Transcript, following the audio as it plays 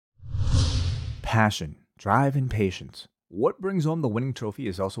passion, drive, and patience. What brings home the winning trophy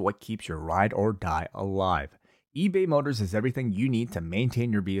is also what keeps your ride or die alive. eBay Motors has everything you need to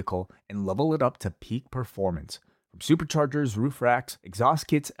maintain your vehicle and level it up to peak performance. From superchargers, roof racks, exhaust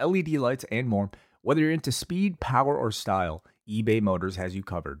kits, LED lights, and more, whether you're into speed, power, or style, eBay Motors has you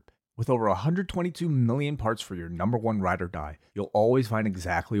covered. With over 122 million parts for your number one ride or die, you'll always find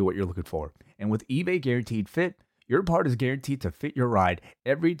exactly what you're looking for. And with eBay Guaranteed Fit, your part is guaranteed to fit your ride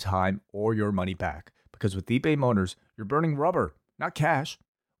every time or your money back. Because with eBay Motors, you're burning rubber, not cash.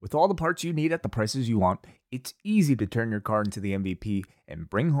 With all the parts you need at the prices you want, it's easy to turn your car into the MVP and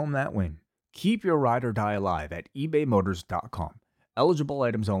bring home that win. Keep your ride or die alive at ebaymotors.com. Eligible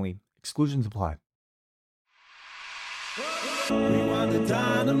items only. Exclusions apply. Rewind the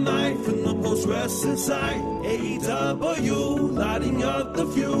dynamite from the post-wrestling site. AEW, lighting up the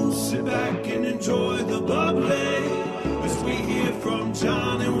fuse. Sit back and enjoy the bubbly as we hear from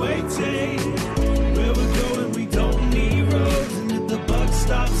John and Waiting. Where we're going, we don't need roads. And if the buck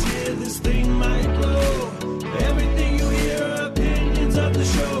stops here, this thing might blow. Everything you hear are opinions of the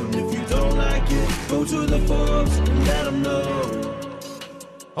show. And if you don't like it, go to the forums and let them know.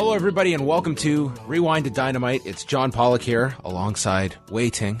 Hello, everybody, and welcome to Rewind to Dynamite. It's John Pollock here, alongside Wai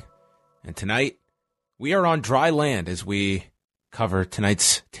Ting. And tonight, we are on dry land as we cover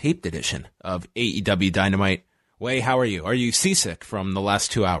tonight's taped edition of AEW Dynamite. Wai, how are you? Are you seasick from the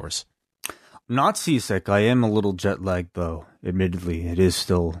last 2 hours? Not seasick. I am a little jet lagged, though. Admittedly, it is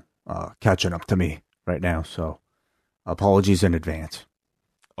still catching up to me right now, so apologies in advance.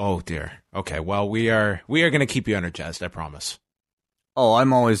 Oh, dear. Okay, well, we are going to keep you energized, I promise. Oh,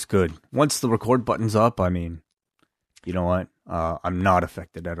 I'm always good. Once the record button's up, I mean, you know what? I'm not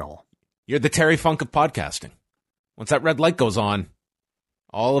affected at all. You're the Terry Funk of podcasting. Once that red light goes on,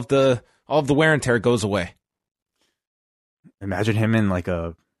 all of the wear and tear goes away. Imagine him in like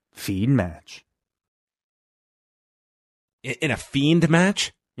a Fiend match. In a Fiend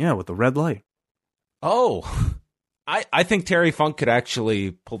match? Yeah, with the red light. Oh, I think Terry Funk could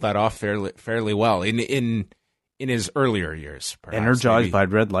actually pull that off fairly well in his earlier years. Perhaps, energized maybe. by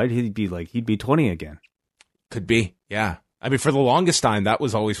red light, he'd be 20 again. Could be, yeah. I mean, for the longest time, that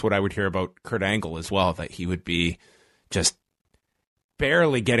was always what I would hear about Kurt Angle as well, that he would be just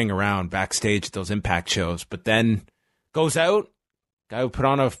barely getting around backstage at those Impact shows, but then goes out, guy would put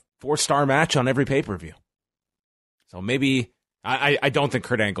on a 4-star match on every pay-per-view. So maybe, I don't think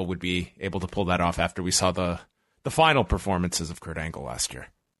Kurt Angle would be able to pull that off after we saw the final performances of Kurt Angle last year.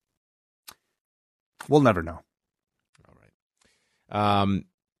 We'll never know.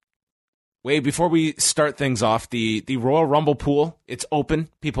 Wait, before we start things off, the Royal Rumble pool, it's open.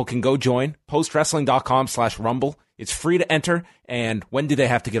 People can go join. Postwrestling.com/Rumble. It's free to enter. And when do they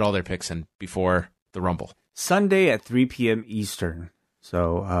have to get all their picks in before the Rumble? Sunday at 3 p.m. Eastern.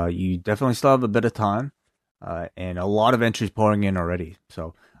 So you definitely still have a bit of time. And a lot of entries pouring in already.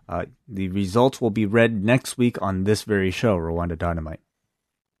 So the results will be read next week on this very show, Rewind to Dynamite.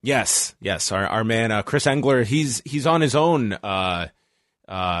 Yes. Our man, Chris Engler, he's on his own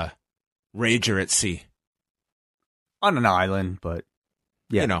Rager at sea. On an island, but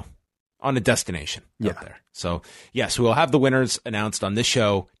yeah. You know, on a destination out there. So, yes, we'll have the winners announced on this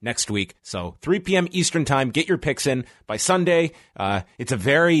show next week. So, 3 p.m. Eastern time, get your picks in by Sunday. It's a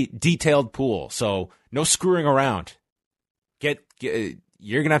very detailed pool, so no screwing around. You're going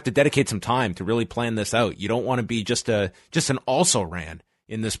to have to dedicate some time to really plan this out. You don't want to be just an also-ran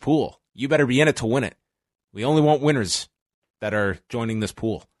in this pool. You better be in it to win it. We only want winners that are joining this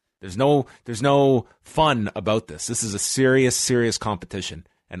pool. There's no fun about this. This is a serious competition,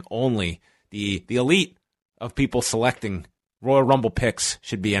 and only the elite of people selecting Royal Rumble picks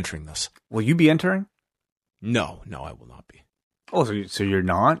should be entering this. Will you be entering? No, I will not be. Oh, so you're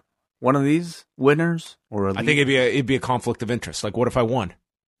not one of these winners, or elite? I think it'd be a conflict of interest. Like, what if I won?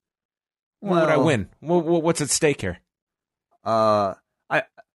 What would I win? What's at stake here?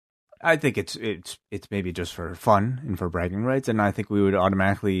 I think it's maybe just for fun and for bragging rights, and I think we would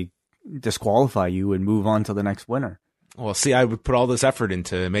automatically disqualify you and move on to the next winner. Well, see, I would put all this effort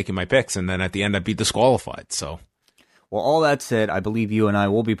into making my picks, and then at the end I'd be disqualified. So, well, all that said, I believe you and I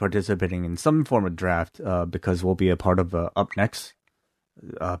will be participating in some form of draft because we'll be a part of Up Next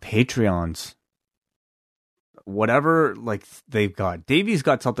Patreons. Whatever, like, they've got. Davey's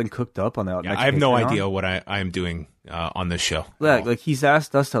got something cooked up on the Up Next I have no Patreon. idea what I am doing on this show. Like he's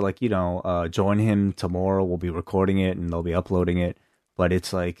asked us to join him tomorrow. We'll be recording it and they'll be uploading it. But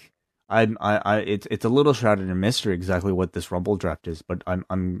it's like it's a little shrouded in mystery exactly what this Rumble draft is. But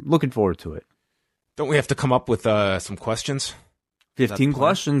I'm looking forward to it. Don't we have to come up with some questions? 15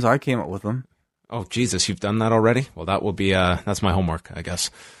 questions. I came up with them. Oh Jesus, you've done that already? Well, that will be that's my homework, I guess.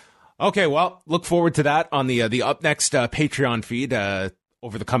 Okay, well, look forward to that on the Up Next Patreon feed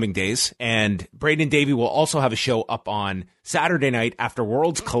over the coming days. And Braden Davey will also have a show up on Saturday night after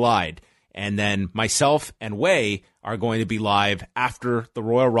Worlds Collide. And then myself and Way are going to be live after the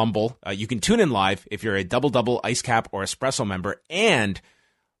Royal Rumble. You can tune in live if you're a Double Ice Cap or Espresso member. And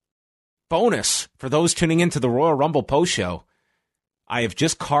bonus for those tuning into the Royal Rumble post show, I have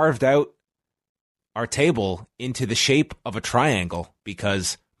just carved out our table into the shape of a triangle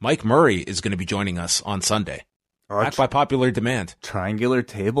because Mike Murray is going to be joining us on Sunday. Back by popular demand. Triangular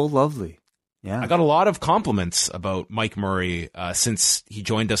table, lovely. Yeah, I got a lot of compliments about Mike Murray since he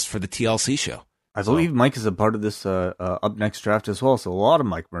joined us for the TLC show. I believe Mike is a part of this Up Next draft as well, so a lot of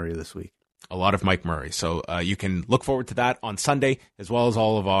Mike Murray this week. A lot of Mike Murray. So you can look forward to that on Sunday, as well as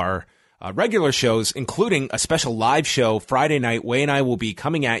all of our regular shows, including a special live show Friday night. Way and I will be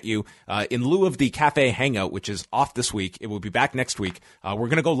coming at you in lieu of the Cafe Hangout, which is off this week. It will be back next week. We're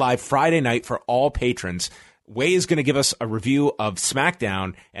going to go live Friday night for all patrons. Way is going to give us a review of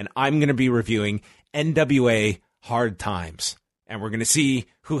SmackDown, and I'm going to be reviewing NWA Hard Times. And we're going to see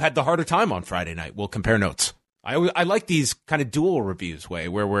who had the harder time on Friday night. We'll compare notes. I like these kind of dual reviews, Way,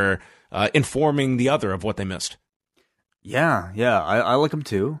 where we're informing the other of what they missed. Yeah, I like them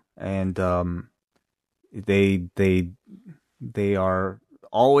too. And they are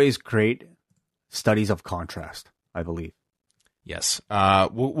always great studies of contrast, I believe. Yes,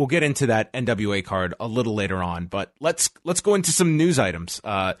 we'll get into that NWA card a little later on, but let's go into some news items.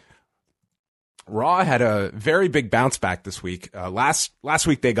 Raw had a very big bounce back this week. Last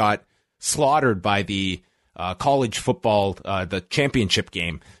week they got slaughtered by the college football the championship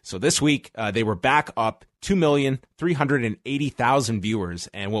game. So this week they were back up 2,380,000 viewers,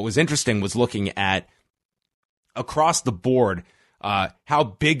 and what was interesting was looking at across the board how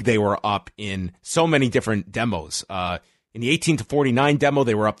big they were up in so many different demos. In the 18 to 49 demo,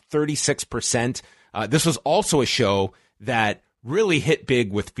 they were up 36%. This was also a show that really hit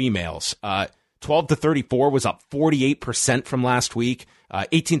big with females. 12 to 34 was up 48% from last week.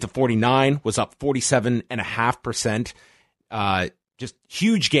 18 to 49 was up 47.5%. Just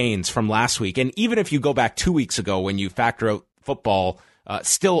huge gains from last week. And even if you go back 2 weeks ago when you factor out football,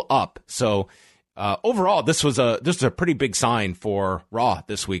 still up. So overall, this was a pretty big sign for Raw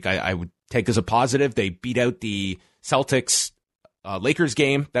this week. I would take as a positive. They beat out the Celtics Lakers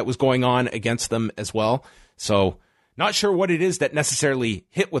game that was going on against them as well. So not sure what it is that necessarily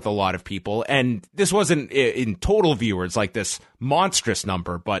hit with a lot of people. And this wasn't in total viewers like this monstrous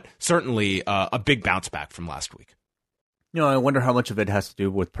number, but certainly a big bounce back from last week. You know, I wonder how much of it has to do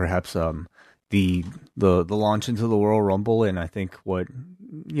with perhaps the launch into the Royal Rumble, and I think what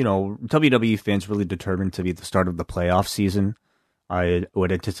WWE fans really determined to be the start of the playoff season. I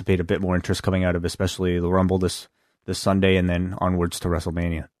would anticipate a bit more interest coming out of especially the Rumble this Sunday and then onwards to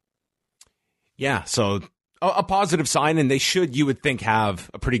WrestleMania. Yeah, so a positive sign, and they should, you would think, have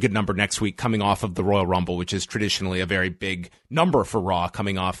a pretty good number next week coming off of the Royal Rumble, which is traditionally a very big number for Raw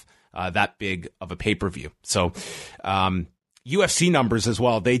coming off that big of a pay-per-view. So UFC numbers as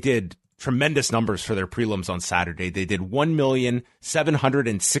well, they did tremendous numbers for their prelims on Saturday. They did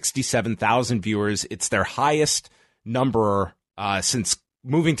 1,767,000 viewers. It's their highest number since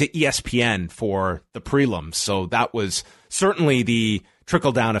moving to ESPN for the prelims. So that was certainly the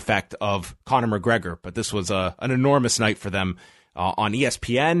trickle-down effect of Conor McGregor, but this was an enormous night for them on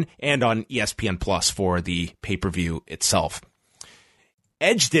ESPN and on ESPN Plus for the pay-per-view itself.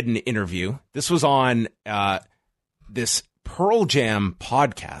 Edge did an interview. This was on this Pearl Jam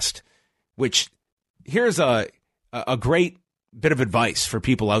podcast, which here's a great bit of advice for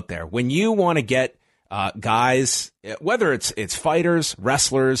people out there. When you want to get guys, whether it's fighters,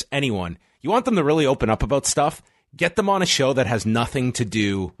 wrestlers, anyone, you want them to really open up about stuff, get them on a show that has nothing to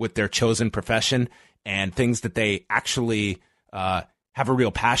do with their chosen profession and things that they actually have a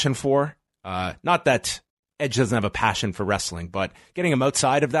real passion for. Not that Edge doesn't have a passion for wrestling, but getting him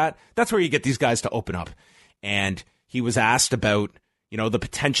outside of that, that's where you get these guys to open up. And he was asked about, the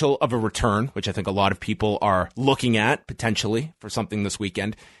potential of a return, which I think a lot of people are looking at potentially for something this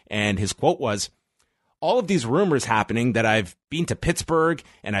weekend. And his quote was, "All of these rumors happening that I've been to Pittsburgh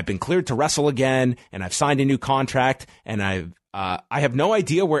and I've been cleared to wrestle again and I've signed a new contract and I have no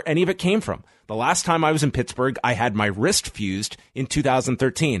idea where any of it came from. The last time I was in Pittsburgh, I had my wrist fused in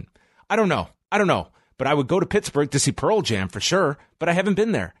 2013. I don't know, but I would go to Pittsburgh to see Pearl Jam for sure, but I haven't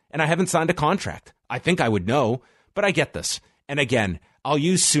been there and I haven't signed a contract. I think I would know, but I get this. And again, I'll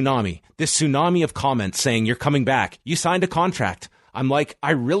use tsunami, this tsunami of comments saying you're coming back. You signed a contract. I'm like,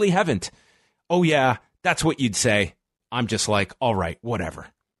 I really haven't. Oh yeah, that's what you'd say. I'm just like, all right, whatever.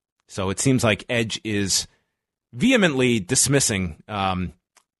 So it seems like Edge is vehemently dismissing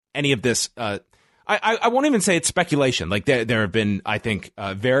any of this. I won't even say it's speculation. Like there have been, I think,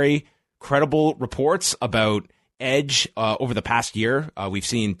 very credible reports about Edge over the past year. We've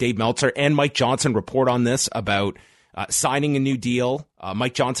seen Dave Meltzer and Mike Johnson report on this about signing a new deal.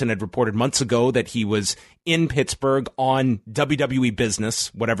 Mike Johnson had reported months ago that he was in Pittsburgh on WWE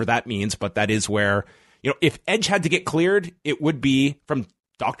business, whatever that means. But that is where, if Edge had to get cleared, it would be from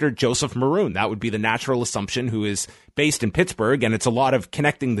Dr. Joseph Maroon. That would be the natural assumption, who is based in Pittsburgh. And it's a lot of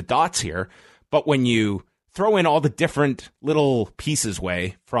connecting the dots here. But when you throw in all the different little pieces,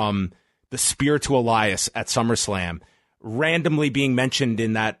 from the spear to Elias at SummerSlam, randomly being mentioned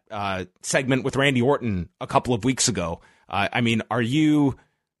in that segment with Randy Orton a couple of weeks ago. I mean, are you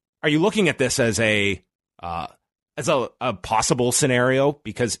looking at this as a possible scenario?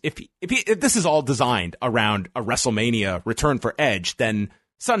 Because if this is all designed around a WrestleMania return for Edge, then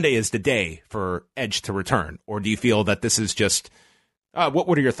Sunday is the day for Edge to return. Or do you feel that this is just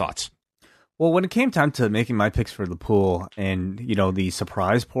what are your thoughts? Well, when it came time to making my picks for the pool and, the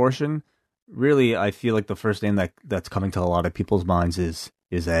surprise portion, really, I feel like the first name that's coming to a lot of people's minds is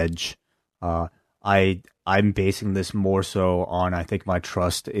Edge. I'm basing this more so on, I think, my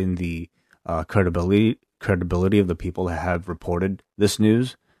trust in the credibility of the people that have reported this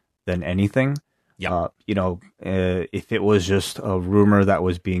news than anything. Yeah. If it was just a rumor that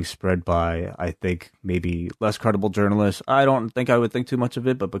was being spread by, I think, maybe less credible journalists, I don't think I would think too much of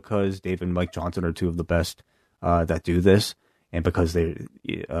it. But because Dave and Mike Johnson are two of the best that do this, and because they,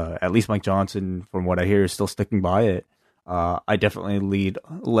 at least Mike Johnson, from what I hear, is still sticking by it, I definitely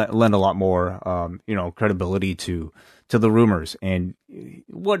lend a lot more, credibility to the rumors. And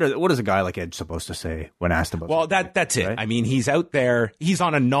what is a guy like Edge supposed to say when asked about? Well, that's it. Right? I mean, he's out there. He's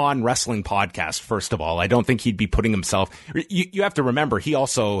on a non-wrestling podcast. First of all, I don't think he'd be putting himself. You have to remember, he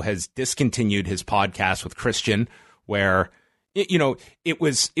also has discontinued his podcast with Christian, where it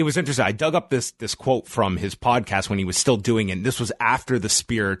was interesting. I dug up this quote from his podcast when he was still doing it. And this was after the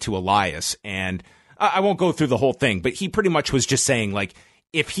spear to Elias, and I won't go through the whole thing, but he pretty much was just saying, like,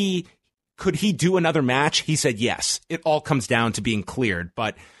 could he do another match? He said yes. It all comes down to being cleared.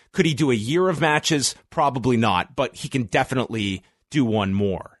 But could he do a year of matches? Probably not. But he can definitely do one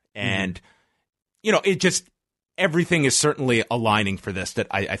more. And, it just, everything is certainly aligning for this, that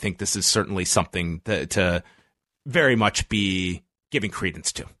I think this is certainly something to very much be giving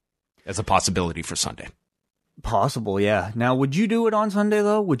credence to as a possibility for Sunday. Possible, yeah. Now, would you do it on Sunday,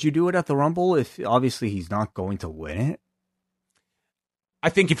 though? Would you do it at the Rumble if obviously he's not going to win it? I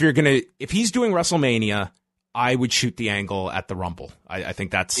think if he's doing WrestleMania, I would shoot the angle at the Rumble. I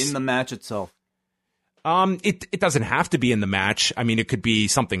think that's in the match itself. It doesn't have to be in the match. I mean, it could be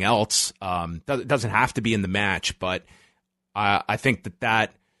something else. It doesn't have to be in the match, but I think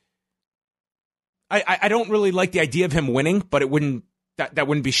that I don't really like the idea of him winning, but that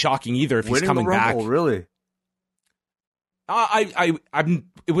wouldn't be shocking either if he's coming back. Really?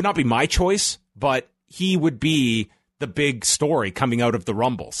 It would not be my choice, but he would be the big story coming out of the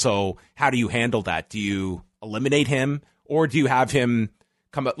Rumble. So how do you handle that? Do you eliminate him, or do you have him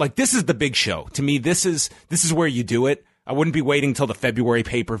come out? Like, this is the big show. To me, this is where you do it. I wouldn't be waiting till the February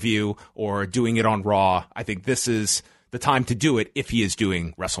pay-per-view or doing it on Raw. I think this is the time to do it if he is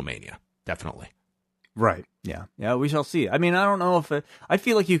doing WrestleMania. Definitely. Right. Yeah. Yeah, we shall see. I mean, I don't know if I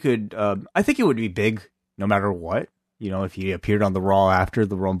feel like you could, I think it would be big no matter what. If he appeared on the Raw after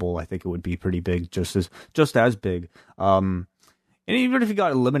the Rumble, I think it would be pretty big, just as big. And even if he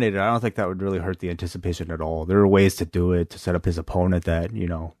got eliminated, I don't think that would really hurt the anticipation at all. There are ways to do it, to set up his opponent that,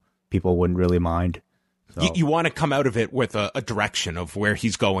 people wouldn't really mind. So. You want to come out of it with a direction of where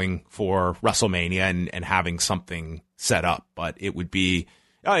he's going for WrestleMania and having something set up. But it would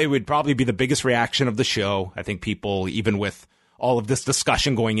probably be the biggest reaction of the show. I think people, even with all of this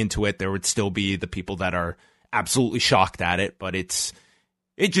discussion going into it, there would still be the people that are absolutely shocked at it, but it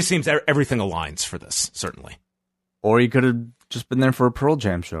just seems that everything aligns for this, certainly. Or he could have just been there for a Pearl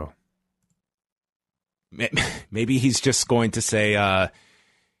Jam show. Maybe he's just going to say,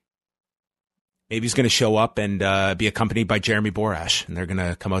 maybe he's going to show up and be accompanied by Jeremy Borash, and they're going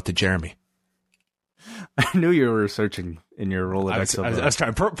to come out to Jeremy. I knew you were searching in your Rolodex. I was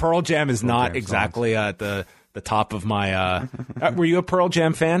trying. Pearl Jam is not exactly at the top of my. Were you a Pearl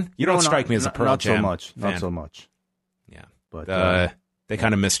Jam fan? You don't strike me as a Pearl Jam fan. Not so much. Yeah, but they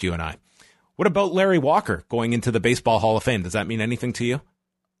kind of missed you and I. What about Larry Walker going into the Baseball Hall of Fame? Does that mean anything to you?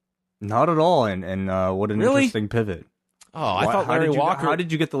 Not at all. And what an interesting pivot. Oh, I thought Larry Walker. How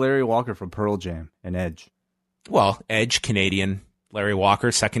did you get the Larry Walker from Pearl Jam and Edge? Well, Edge, Canadian. Larry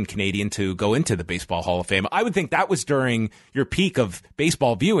Walker, second Canadian to go into the Baseball Hall of Fame. I would think that was during your peak of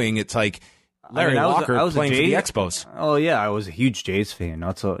baseball viewing. It's like Larry Walker I was playing a for the Jays. Expos. Oh yeah, I was a huge Jays fan.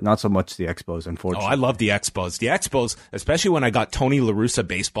 Not so much the Expos, Oh, unfortunately. I love the Expos. The Expos, especially when I got Tony La Russa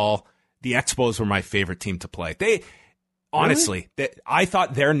baseball, the Expos were my favorite team to play. Honestly, I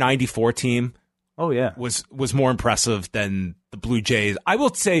thought their 94 team Oh yeah. was more impressive than the Blue Jays. I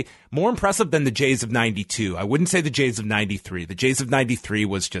will say more impressive than the Jays of 92. I wouldn't say the Jays of 93. The Jays of 93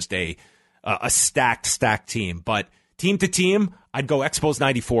 was just a stacked team. But team to team, I'd go Expos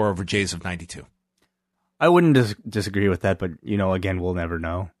 94 over Jays of 92. I wouldn't disagree with that, but again, we'll never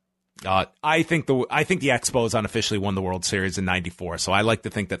know. I think the Expos unofficially won the World Series in 94. So I like to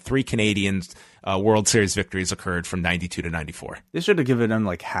think that 3 Canadians World Series victories occurred from 92 to 94. They should have given them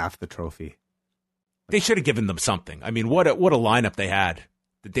like half the trophy. They should have given them something. I mean, what a lineup they had.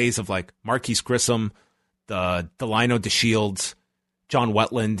 The days of like Marquise Grissom, the Delino DeShields, John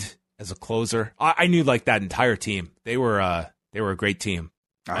Wetland as a closer. I knew like that entire team. They were a great team.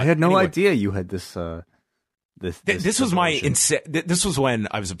 I had no idea you had this. This was this was when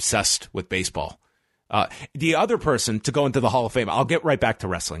I was obsessed with baseball. The other person to go into the Hall of Fame, I'll get right back to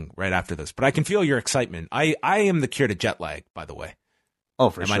wrestling right after this, but I can feel your excitement. I am the cure to jet lag, by the way. Oh,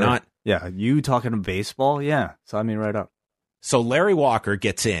 for sure. Am I not? Yeah, you talking baseball? Yeah, sign me right up. So Larry Walker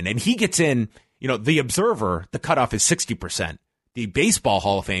gets in, and he gets in, the Observer, the cutoff is 60%. The Baseball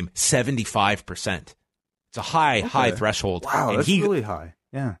Hall of Fame, 75%. It's a high threshold. Wow, and that's really high.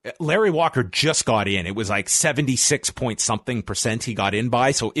 Yeah. Larry Walker just got in. It was like 76 point something percent he got in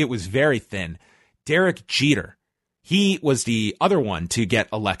by, so it was very thin. Derek Jeter, he was the other one to get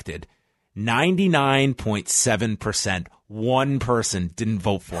elected. 99.7%. One person didn't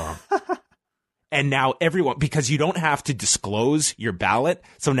vote for him. And now everyone, because you don't have to disclose your ballot,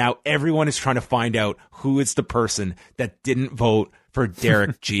 so now everyone is trying to find out who is the person that didn't vote for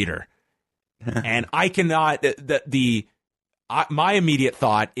Derek Jeter. And I cannot, my immediate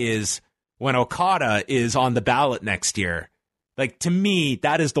thought is when Okada is on the ballot next year, like to me,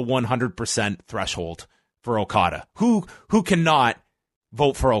 that is the 100% threshold for Okada. Who cannot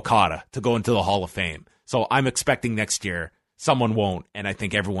vote for Okada to go into the Hall of Fame? So I'm expecting next year someone won't, and I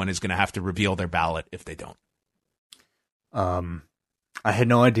think everyone is going to have to reveal their ballot if they don't. I had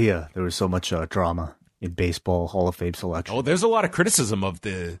no idea there was so much drama in baseball Hall of Fame selection. Oh, there's a lot of criticism of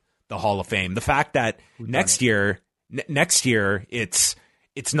the Hall of Fame. The fact that next year it's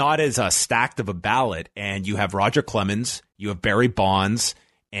not as stacked of a ballot, and you have Roger Clemens, you have Barry Bonds,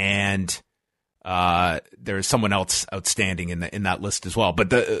 and there's someone else outstanding in that list as well.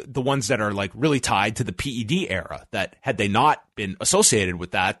 But the ones that are like really tied to the PED era, that had they not been associated with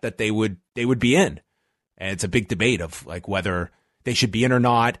that they would be in. And it's a big debate of like whether they should be in or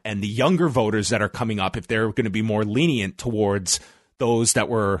not. And the younger voters that are coming up, if they're going to be more lenient towards those that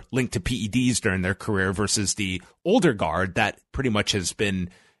were linked to PEDs during their career versus the older guard that pretty much has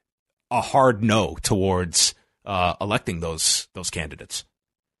been a hard no towards electing those candidates.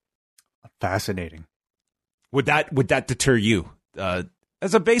 Fascinating. Would that deter you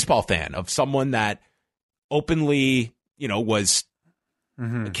as a baseball fan of someone that openly, was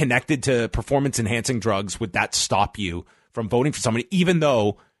connected to performance enhancing drugs? Would that stop you from voting for somebody, even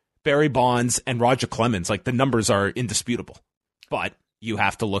though Barry Bonds and Roger Clemens, like the numbers are indisputable, but you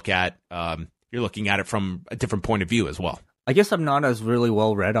have to look at you're looking at it from a different point of view as well. I guess I'm not as really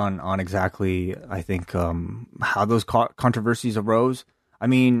well read on exactly, I think, how those controversies arose. I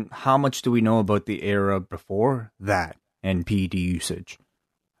mean, how much do we know about the era before that and PED usage?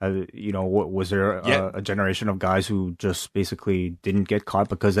 Was there a generation of guys who just basically didn't get caught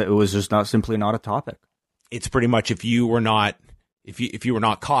because it was just simply not a topic? It's pretty much if you were not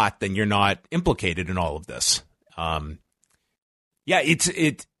caught, then you're not implicated in all of this. I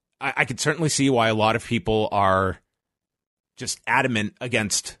could certainly see why a lot of people are just adamant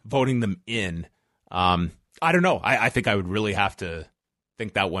against voting them in. I don't know. I think I would really have to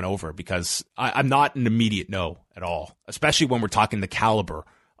think that one over, because I'm not an immediate no at all, especially when we're talking the caliber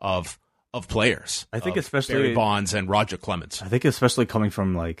of players. I think especially Barry Bonds and Roger Clemens. I think especially coming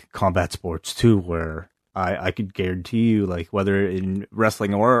from like combat sports too, where I could guarantee you, like whether in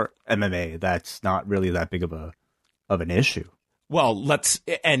wrestling or MMA, that's not really that big of an issue. Well,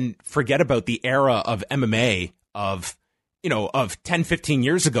 and forget about the era of MMA of 10, 15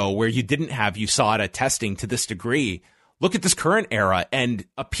 years ago where you didn't have USADA testing to this degree. Look at this current era, and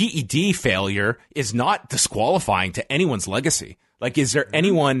a PED failure is not disqualifying to anyone's legacy. Like, is there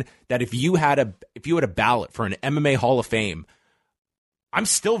anyone that if you had a ballot for an MMA Hall of Fame, I'm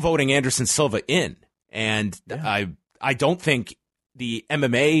still voting Anderson Silva in. And I don't think the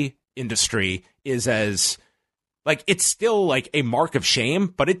MMA industry is as, like, it's still like a mark of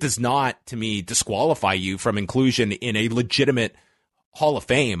shame, but it does not, to me, disqualify you from inclusion in a legitimate Hall of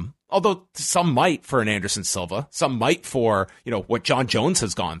Fame, although some might for an Anderson Silva, some might for, what John Jones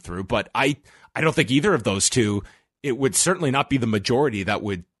has gone through. But I don't think either of those two, it would certainly not be the majority that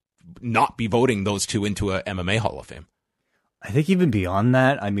would not be voting those two into a MMA Hall of Fame. I think even beyond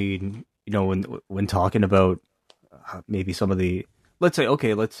that, I mean, when talking about maybe some of the, let's say,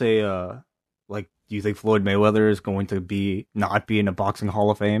 like, do you think Floyd Mayweather is going to not be in a boxing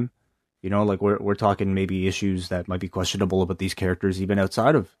Hall of Fame? Like we're talking maybe issues that might be questionable about these characters even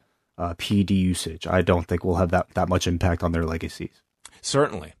outside of PD usage. I don't think we'll have that much impact on their legacies.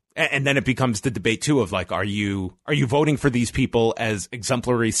 Certainly. And then it becomes the debate too of like, are you voting for these people as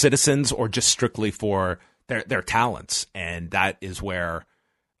exemplary citizens or just strictly for their talents? And that is where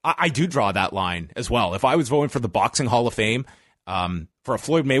I do draw that line as well. If I was voting for the Boxing Hall of Fame, for a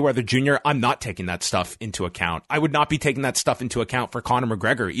Floyd Mayweather Jr., I'm not taking that stuff into account. I would not be taking that stuff into account for Conor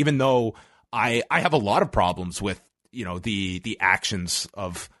McGregor, even though I have a lot of problems with, the actions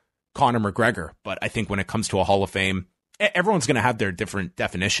of Conor McGregor. But I think when it comes to a Hall of Fame, everyone's going to have their different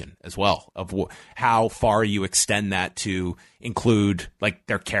definition as well of how far you extend that to include like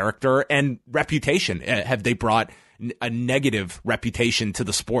their character and reputation. Have they brought a negative reputation to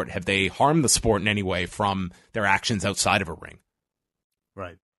the sport? Have they harmed the sport in any way from their actions outside of a ring?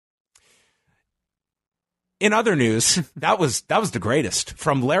 Right. In other news, that was the greatest,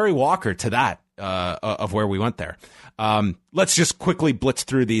 from Larry Walker to that of where we went there. Let's just quickly blitz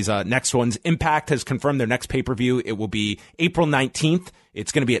through these next ones. Impact has confirmed their next pay-per-view. It will be April 19th.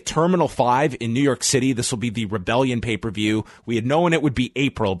 It's going to be at Terminal 5 in New York City. This will be the Rebellion pay-per-view. We had known it would be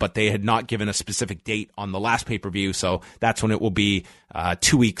April, but they had not given a specific date on the last pay-per-view, so that's when it will be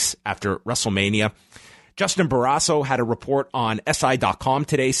 2 weeks after WrestleMania. Justin Barrasso had a report on SI.com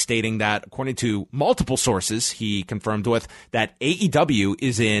today stating that, according to multiple sources he confirmed with, that AEW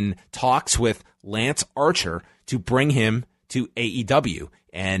is in talks with Lance Archer to bring him to AEW.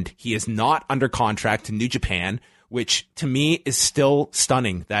 And he is not under contract to New Japan, which to me is still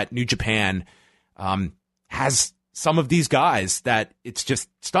stunning that New Japan has some of these guys that it's just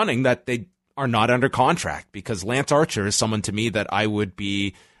stunning that they are not under contract, because Lance Archer is someone to me that I would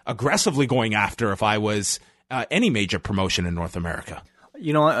be aggressively going after if I was any major promotion in North America.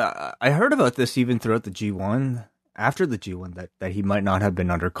 I heard about this even throughout the G1, after the G1, that he might not have been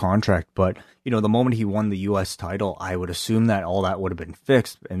under contract. But, the moment he won the U.S. title, I would assume that all that would have been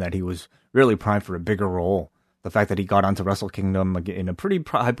fixed and that he was really primed for a bigger role. The fact that he got onto Wrestle Kingdom in a pretty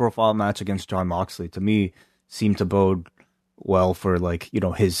high-profile match against Jon Moxley, to me, seemed to bode well for,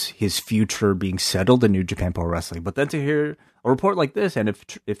 his future being settled in New Japan Pro Wrestling. But then to hear a report like this, and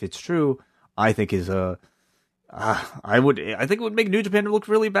if it's true, I think I think it would make New Japan look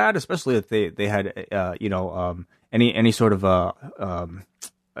really bad, especially if they had any sort of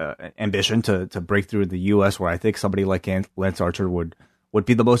ambition to break through in the U.S., where I think somebody like Lance Archer would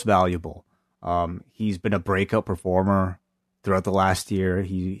be the most valuable. He's been a breakout performer throughout the last year.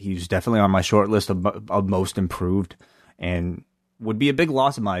 He's definitely on my short list of most improved, and would be a big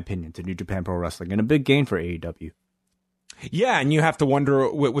loss, in my opinion, to New Japan Pro Wrestling, and a big gain for AEW. Yeah, and you have to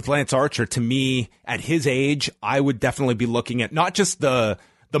wonder with Lance Archer, to me, at his age, I would definitely be looking at not just the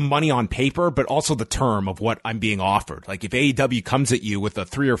money on paper, but also the term of what I'm being offered. Like if AEW comes at you with a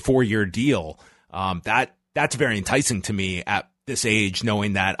 3 or 4 year deal, that's very enticing to me at this age,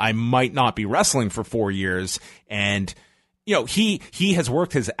 knowing that I might not be wrestling for 4 years. And, he has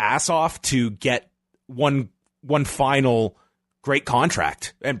worked his ass off to get one final great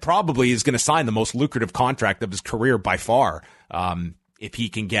contract, and probably is going to sign the most lucrative contract of his career by far. If he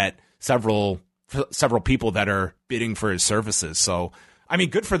can get several people that are bidding for his services. So, I mean,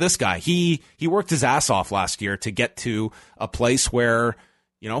 good for this guy. He worked his ass off last year to get to a place where,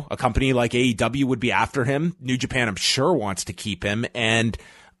 a company like AEW would be after him. New Japan, I'm sure, wants to keep him. And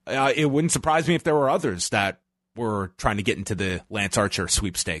it wouldn't surprise me if there were others that were trying to get into the Lance Archer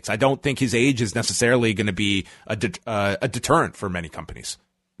sweepstakes. I don't think his age is necessarily going to be a deterrent for many companies.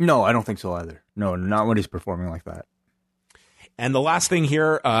 No, I don't think so either. No, not when he's performing like that. And the last thing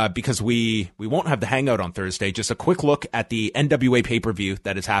here, because we won't have the Hangout on Thursday, just a quick look at the NWA pay-per-view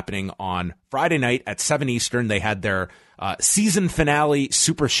that is happening on Friday night at 7 Eastern. They had their season finale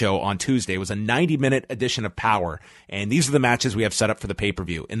Super Show on Tuesday. It was a 90-minute edition of Power, and these are the matches we have set up for the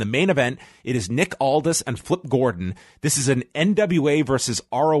pay-per-view. In the main event, it is Nick Aldis and Flip Gordon. This is an NWA versus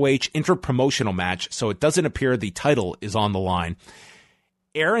ROH interpromotional match, so it doesn't appear the title is on the line.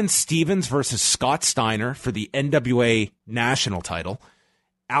 Aaron Stevens versus Scott Steiner for the NWA national title.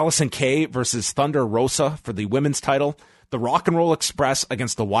 Allison Kay versus Thunder Rosa for the women's title. The Rock and Roll Express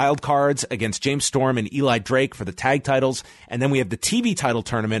against the Wild Cards against James Storm and Eli Drake for the tag titles. And then we have the TV title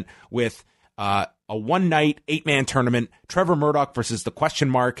tournament with a one-night, 8-man tournament. Trevor Murdoch versus The Question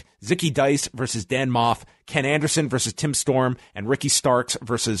Mark, Zicky Dice versus Dan Moff, Ken Anderson versus Tim Storm, and Ricky Starks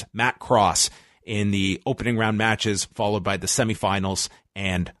versus Matt Cross in the opening round matches, followed by the semifinals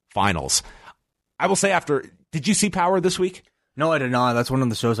and finals. I will say did you see Power this week? No, I did not. That's one of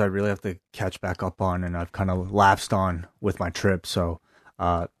the shows I really have to catch back up on, and I've kind of lapsed on with my trip, so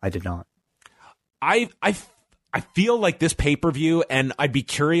I did not. I feel like this pay-per-view, and I'd be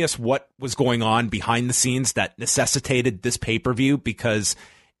curious what was going on behind the scenes that necessitated this pay-per-view, because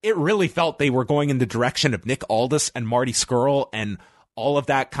it really felt they were going in the direction of Nick Aldis and Marty Scurll, and all of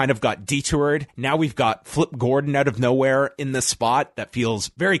that kind of got detoured. Now we've got Flip Gordon out of nowhere in this spot that feels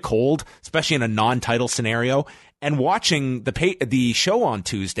very cold, especially in a non-title scenario. And watching the show on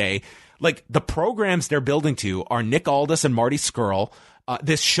Tuesday, like the programs they're building to are Nick Aldis and Marty Scurll.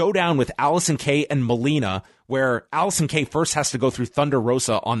 This showdown with Allison Kay and Melina, where Allison Kay first has to go through Thunder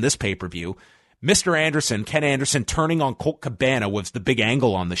Rosa on this pay-per-view. Mr. Anderson, Ken Anderson, turning on Colt Cabana was the big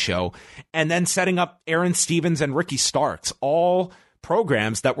angle on the show. And then setting up Aaron Stevens and Ricky Starks, all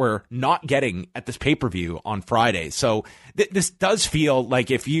programs that we're not getting at this pay-per-view on Friday. So this does feel like,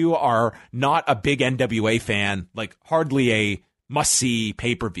 if you are not a big NWA fan, like hardly a must-see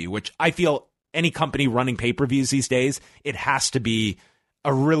pay-per-view, which I feel any company running pay-per-views these days, it has to be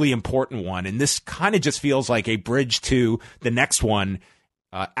a really important one. And this kind of just feels like a bridge to the next one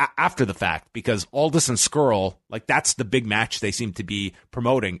after the fact, because Aldis and Scurll, like that's the big match they seem to be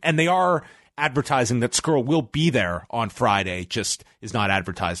promoting. And they are advertising that Scurll will be there on Friday, just is not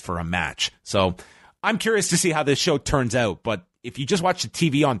advertised for a match. So I'm curious to see how this show turns out. But if you just watch the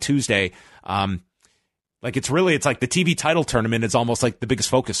TV on Tuesday, like it's like the TV title tournament is almost like the biggest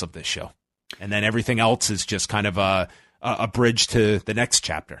focus of this show. And then everything else is just kind of a bridge to the next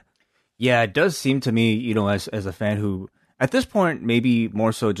chapter. Yeah, it does seem to me, you know, as a fan who at this point maybe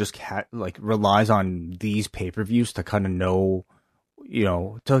more so just relies on these pay-per-views to kind of know, you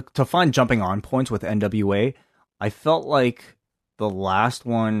know, to find jumping on points with NWA. I felt like the last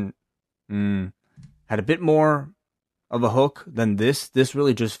one had a bit more of a hook than this. This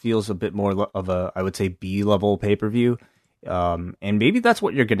really just feels a bit more of a, I would say, B-level pay-per-view. And maybe that's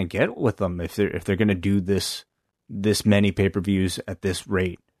what you're going to get with them if they're going to do this many pay-per-views at this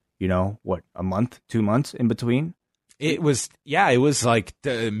rate. You know, what, a month, 2 months in between? It was like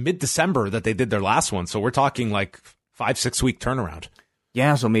mid-December that they did their last one. So we're talking like 5-6 week turnaround.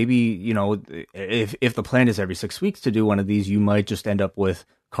 Yeah, so maybe, you know, if the plan is every 6 weeks to do one of these, you might just end up with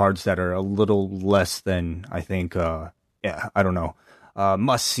cards that are a little less than, I think, I don't know,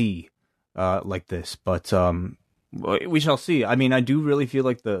 must see like this. But we shall see. I mean, I do really feel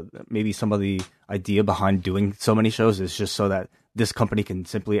like maybe some of the idea behind doing so many shows is just so that this company can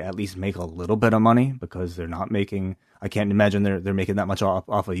simply at least make a little bit of money, because they're not making, I can't imagine they're making that much off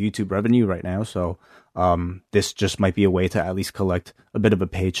of YouTube revenue right now. So this just might be a way to at least collect a bit of a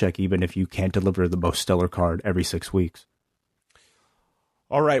paycheck, even if you can't deliver the most stellar card every 6 weeks.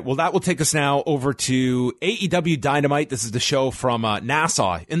 All right. Well, that will take us now over to AEW Dynamite. This is the show from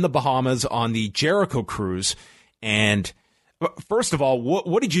Nassau in the Bahamas on the Jericho Cruise. And first of all,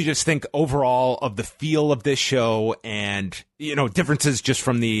 what did you just think overall of the feel of this show and, you know, differences just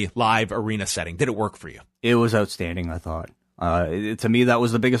from the live arena setting? Did it work for you? It was outstanding, I thought. To me, that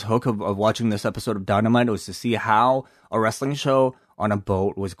was the biggest hook of watching this episode of Dynamite, was to see how a wrestling show on a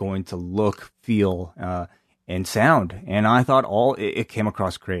boat was going to look, feel, and sound. And I thought it came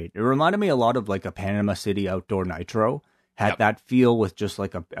across great. It reminded me a lot of like a Panama City Outdoor Nitro. Had that feel with just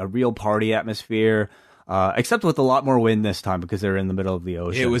like a real party atmosphere. Except with a lot more wind this time, because they're in the middle of the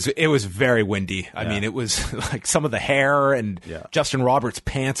ocean. It was very windy. I mean, it was like some of the hair and Justin Roberts'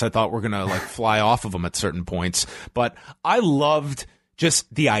 pants, I thought were going to like fly off of him at certain points. But I loved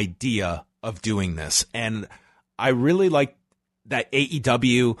just the idea of doing this. And I really like that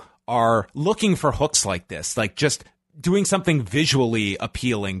AEW are looking for hooks like this, like just doing something visually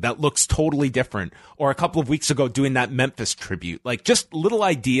appealing that looks totally different. Or a couple of weeks ago doing that Memphis tribute, like just little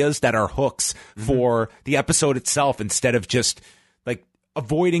ideas that are hooks for the episode itself, instead of just like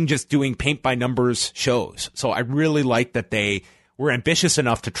avoiding just doing paint by numbers shows. So I really like that they were ambitious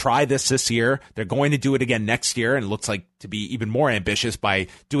enough to try this year. They're going to do it again next year, and it looks like to be even more ambitious by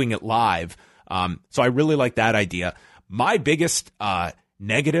doing it live. So I really like that idea. My biggest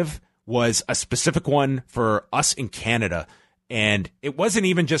negative was a specific one for us in Canada. And it wasn't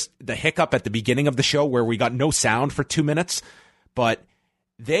even just the hiccup at the beginning of the show where we got no sound for 2 minutes, but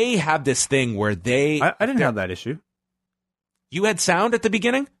they have this thing where I didn't have that issue. You had sound at the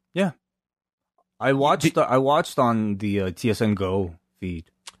beginning? Yeah. I watched on the TSN Go feed.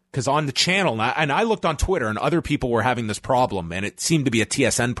 because on the channel, and I looked on Twitter, and other people were having this problem, and it seemed to be a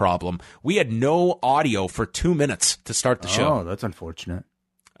TSN problem. We had no audio for 2 minutes to start the show. Oh, that's unfortunate.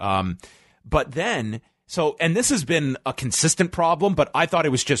 But then, and this has been a consistent problem, but I thought it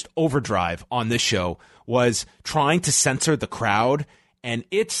was just Overdrive on this show, was trying to censor the crowd, and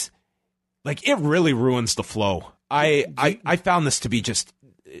it's like, it really ruins the flow. I found this to be just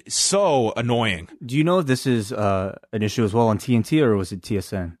so annoying. Do you know if this is an issue as well on TNT, or was it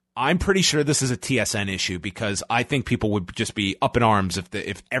TSN? I'm pretty sure this is a TSN issue, because I think people would just be up in arms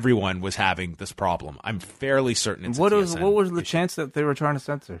if everyone was having this problem. I'm fairly certain it's what a was TSN what was the issue. chance that they were trying to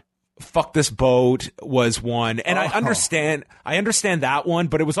censor? Fuck this boat was one, and I understand that one,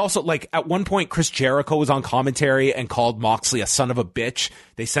 but it was also like, at one point Chris Jericho was on commentary and called Moxley a son of a bitch.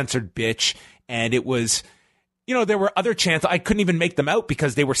 They censored bitch, and it was, there were other chants. I couldn't even make them out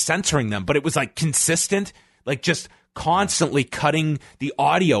because they were censoring them, but it was like consistent, like just constantly cutting the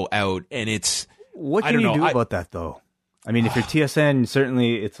audio out, and it's, what can you do about that though? I mean, if you're TSN,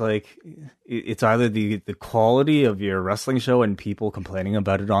 certainly it's like, it's either the quality of your wrestling show and people complaining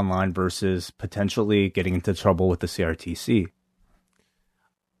about it online versus potentially getting into trouble with the CRTC.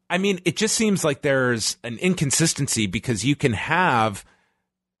 I mean, it just seems like there's an inconsistency, because you can have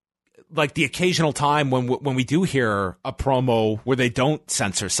like the occasional time when we do hear a promo where they don't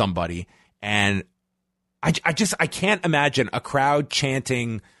censor somebody, and I can't imagine a crowd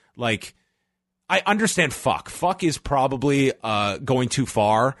chanting like, I understand fuck is probably going too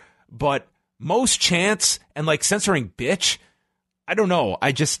far, but most chants and like censoring bitch, I don't know.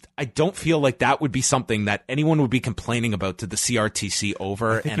 I don't feel like that would be something that anyone would be complaining about to the CRTC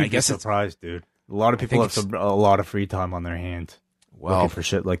over. I guess it's surprised, dude. A lot of people have a lot of free time on their hands looking for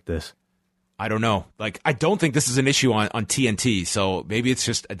shit like this. I don't know. Like, I don't think this is an issue on TNT, so maybe it's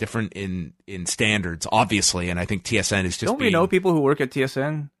just a different in standards, obviously, and I think TSN is just Don't we know people who work at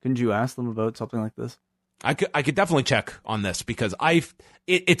TSN? Couldn't you ask them about something like this? I could definitely check on this, because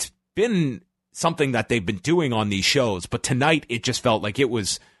it's been something that they've been doing on these shows, but tonight it just felt like it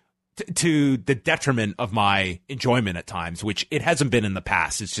was to the detriment of my enjoyment at times, which it hasn't been in the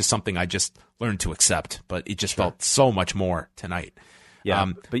past. It's just something I just learned to accept, but it just felt so much more tonight.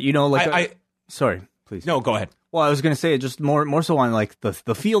 Yeah, but sorry, please. No, go ahead. Well, I was going to say, just more so on like the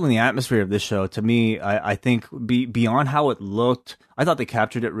feel and the atmosphere of this show. To me, I think beyond how it looked, I thought they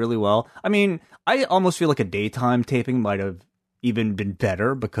captured it really well. I mean, I almost feel like a daytime taping might have even been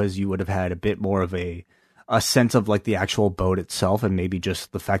better, because you would have had a bit more of a sense of like the actual boat itself, and maybe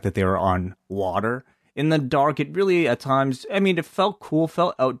just the fact that they were on water. In the dark, it really at times, I mean, it felt cool,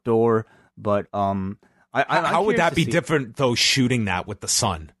 felt outdoor, but how would that be different though? Shooting that with the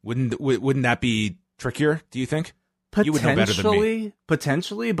sun, wouldn't that be trickier? Do you think? You would know better than me.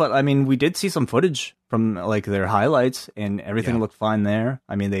 Potentially, but I mean, we did see some footage from like their highlights, and everything looked fine there.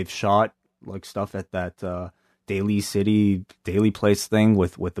 I mean, they've shot like stuff at that Daly City, Daly Place thing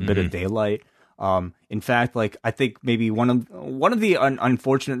with a bit of daylight. In fact, like I think maybe one of the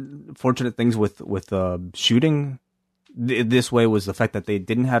unfortunate things with shooting this way was the fact that they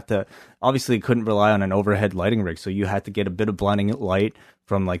didn't have to, obviously couldn't rely on an overhead lighting rig, so you had to get a bit of blinding light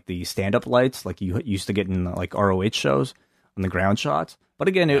from like the stand-up lights like you used to get in like ROH shows on the ground shots. But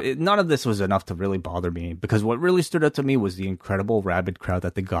again, none of this was enough to really bother me, because what really stood out to me was the incredible rabid crowd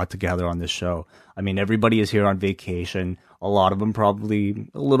that they got together on this show. I mean, everybody is here on vacation, a lot of them probably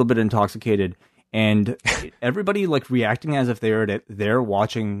a little bit intoxicated, and everybody like reacting as if they're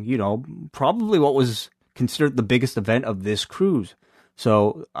watching, probably what was considered the biggest event of this cruise.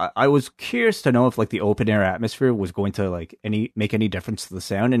 So I was curious to know if like the open air atmosphere was going to like make any difference to the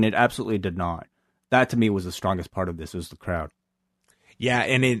sound, and it absolutely did not. That to me was the strongest part of this, was the crowd. Yeah,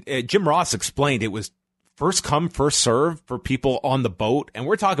 and Jim Ross explained it was first come, first serve for people on the boat, and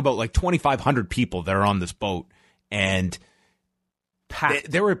we're talking about like 2,500 people that are on this boat, and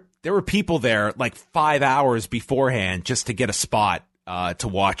there were people there like 5 hours beforehand just to get a spot to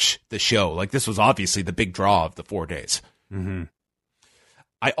watch the show. Like, this was obviously the big draw of the 4 days. Mm-hmm.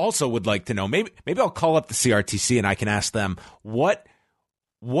 I also would like to know, maybe I'll call up the CRTC and I can ask them, what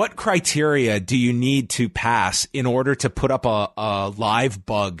criteria do you need to pass in order to put up a live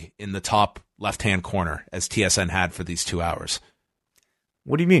bug in the top left-hand corner, as TSN had for these 2 hours?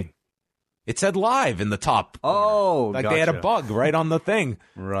 What do you mean? It said live in the top. Oh, like gotcha. They had a bug right on the thing.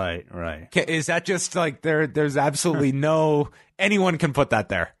 Right. Is that just like there's absolutely no anyone can put that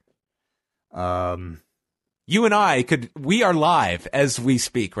there? You and we are live as we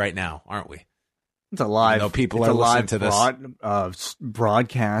speak right now, aren't we? It's a live. People are listening to this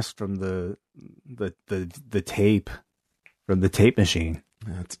broadcast from the tape, from the tape machine.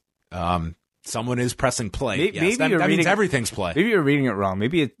 someone is pressing play. Maybe yes, that means everything's play. Maybe you're reading it wrong.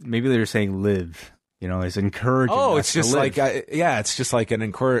 Maybe they're saying live. It's encouraging. Oh, it's just like it's just like an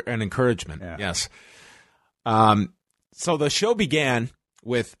encouragement. Yeah. Yes. So the show began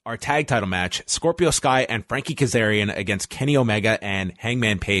with our tag title match: Scorpio Sky and Frankie Kazarian against Kenny Omega and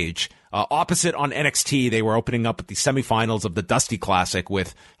Hangman Page. Opposite on NXT, they were opening up at the semifinals of the Dusty Classic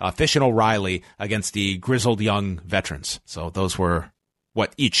with Fish and O'Reilly against the grizzled young veterans. So those were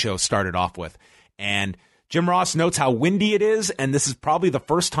what each show started off with. And Jim Ross notes how windy it is, and this is probably the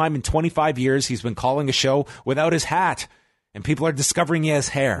first time in 25 years he's been calling a show without his hat, and people are discovering he has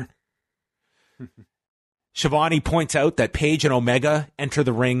hair. Shivani points out that Page and Omega enter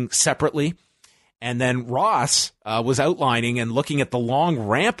the ring separately, and then Ross was outlining and looking at the long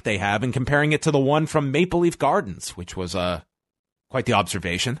ramp they have and comparing it to the one from Maple Leaf Gardens, which was quite the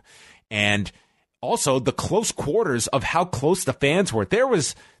observation. And also the close quarters of how close the fans were. There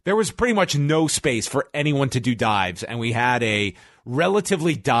was pretty much no space for anyone to do dives, and we had a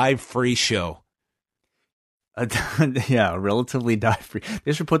relatively dive-free show. Yeah, relatively dive-free.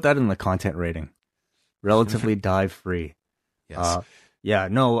 They should put that in the content rating. Relatively dive-free. Yes.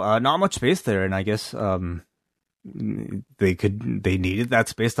 Not much space there, and I guess they needed that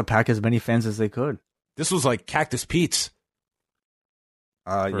space to pack as many fans as they could. This was like Cactus Pete's.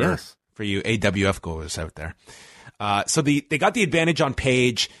 Yes. For you AWF goers out there. So they got the advantage on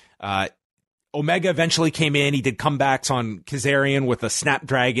Page. Omega eventually came in. He did comebacks on Kazarian with a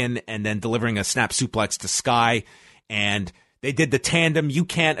Snapdragon and then delivering a snap suplex to Sky. And they did the tandem You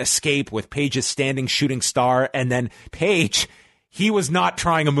Can't Escape with Page's standing shooting star. And then Page, he was not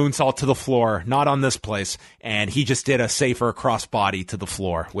trying a moonsault to the floor, not on this place. And he just did a safer crossbody to the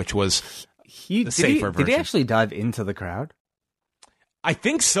floor, which was the safer version. Did he actually dive into the crowd? I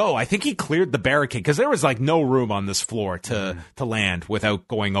think so. I think he cleared the barricade because there was like no room on this floor to land without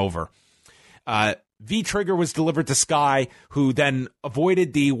going over. V-Trigger was delivered to Sky, who then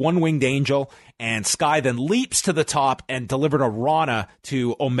avoided the one-winged angel, and Sky then leaps to the top and delivered a Rana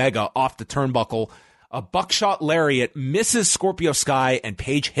to Omega off the turnbuckle. A buckshot lariat misses Scorpio Sky, and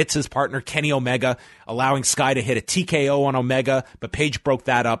Page hits his partner Kenny Omega, allowing Sky to hit a TKO on Omega, but Page broke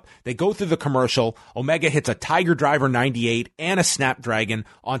that up. They go through the commercial. Omega hits a Tiger Driver 98 and a Snapdragon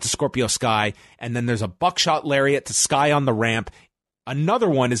onto Scorpio Sky, and then there's a buckshot lariat to Sky on the ramp. Another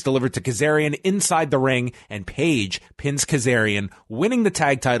one is delivered to Kazarian inside the ring, and Page pins Kazarian, winning the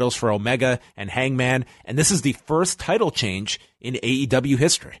tag titles for Omega and Hangman, and this is the first title change in AEW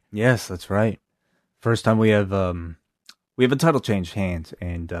history. Yes, that's right. First time we have a title change hands,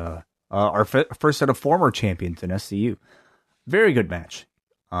 and our first set of former champions in SCU. Very good match.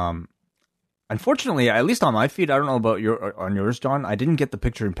 Unfortunately, at least on my feed, I don't know about on yours, John. I didn't get the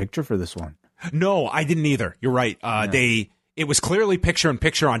picture-in-picture for this one. No, I didn't either. You're right. It was clearly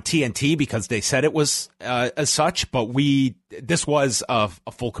picture-in-picture on TNT because they said it was as such, but this was a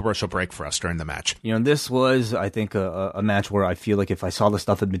full commercial break for us during the match. This was, I think, a match where I feel like if I saw the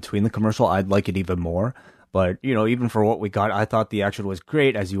stuff in between the commercial, I'd like it even more. But, even for what we got, I thought the action was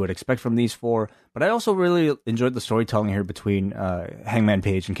great, as you would expect from these four. But I also really enjoyed the storytelling here between Hangman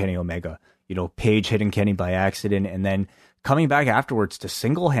Page and Kenny Omega. Page hitting Kenny by accident and then coming back afterwards to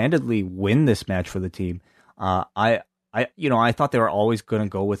single-handedly win this match for the team. I thought they were always going to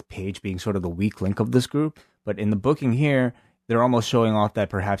go with Page being sort of the weak link of this group, but in the booking here, they're almost showing off that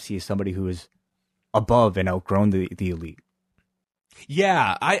perhaps he is somebody who is above and outgrown the elite.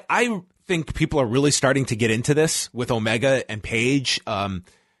 Yeah, I think people are really starting to get into this with Omega and Page,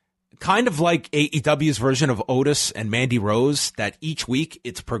 kind of like AEW's version of Otis and Mandy Rose, that each week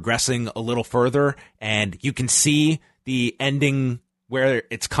it's progressing a little further, and you can see the ending where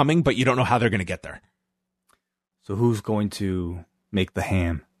it's coming, but you don't know how they're going to get there. So who's going to make the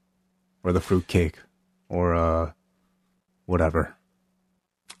ham or the fruitcake or whatever?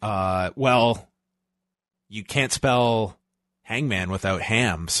 Well, you can't spell Hangman without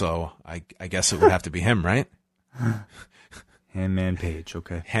ham, so I guess it would have to be him, right? Hangman Page,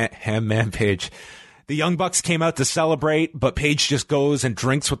 okay. Hangman Page. The Young Bucks came out to celebrate, but Page just goes and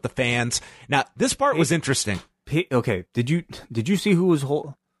drinks with the fans. Now, this part was interesting. Okay, did you see who was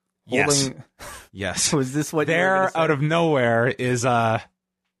holding? Yes. Was this what there out of nowhere is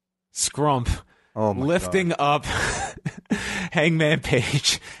Scrump lifting up Hangman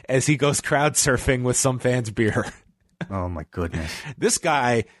Page as he goes crowd surfing with some fans' beer. Oh my goodness. This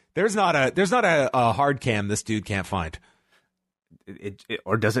guy, there's not a hard cam this dude can't find.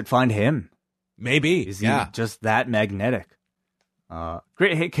 Or does it find him? Maybe. Is he just that magnetic?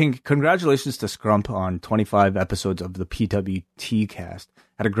 Great. Hey, congratulations to Scrump on 25 episodes of the PWT cast.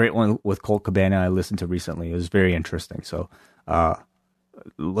 Had a great one with Colt Cabana I listened to recently. It was very interesting. So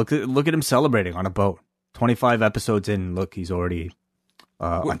look at him celebrating on a boat. 25 episodes in, look, he's already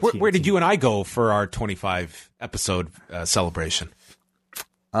on where did you and I go for our 25 episode celebration?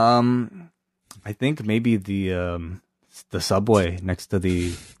 I think maybe the subway next to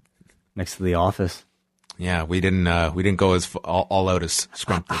the office. Yeah, we didn't go as all out as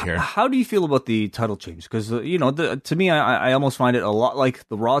Scrump did here. How do you feel about the title change? Because to me, I almost find it a lot like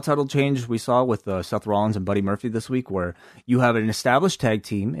the Raw title change we saw with Seth Rollins and Buddy Murphy this week, where you have an established tag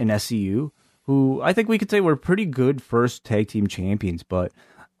team in SCU, who I think we could say were pretty good first tag team champions, but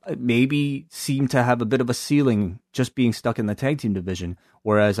maybe seem to have a bit of a ceiling just being stuck in the tag team division.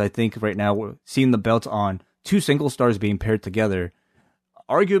 Whereas I think right now we're seeing the belts on two single stars being paired together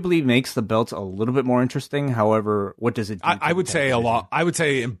arguably makes the belts a little bit more interesting. However, what does it do? I would say a lot. I would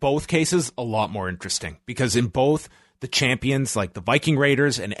say in both cases, a lot more interesting, because in both the champions, like the Viking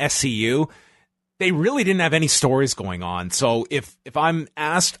Raiders and SCU, they really didn't have any stories going on. So if I'm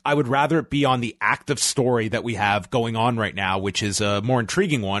asked, I would rather it be on the active story that we have going on right now, which is a more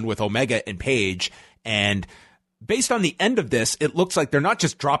intriguing one with Omega and Paige. And based on the end of this, it looks like they're not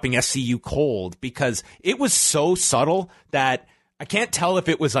just dropping SCU cold, because it was so subtle that I can't tell if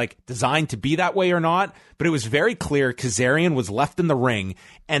it was like designed to be that way or not, but it was very clear Kazarian was left in the ring,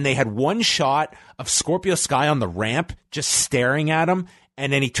 and they had one shot of Scorpio Sky on the ramp just staring at him,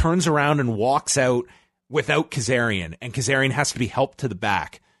 and then he turns around and walks out without Kazarian, and Kazarian has to be helped to the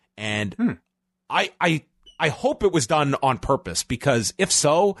back. And I hope it was done on purpose, because if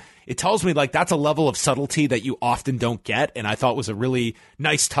so, it tells me like that's a level of subtlety that you often don't get, and I thought was a really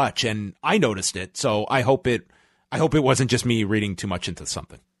nice touch, and I noticed it. So I hope it wasn't just me reading too much into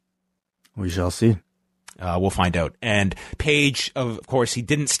something. We shall see. We'll find out. And Paige, of course, he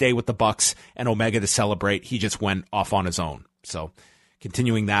didn't stay with the Bucks and Omega to celebrate. He just went off on his own. So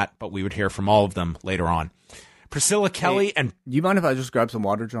continuing that, but we would hear from all of them later on. Priscilla Kelly and... Do you mind if I just grab some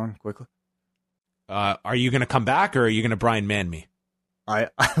water, John, quickly? Are you going to come back, or are you going to Brian Man me? I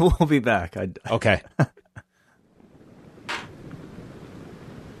will be back. Okay.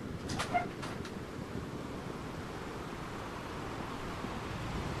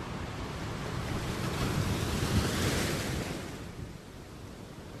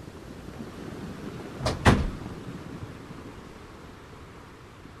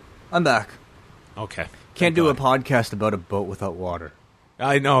 I'm back. Okay. Can't do a podcast about a boat without water.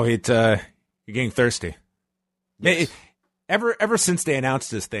 I know. You're getting thirsty. Yes. Ever since they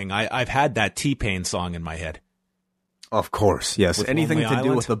announced this thing, I've had that T-Pain song in my head. Of course, yes. With Anything Lonely to do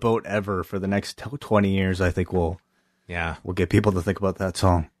Island? with the boat ever for the next 20 years, I think will get people to think about that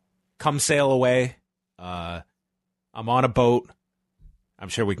song. Come Sail Away. I'm on a boat. I'm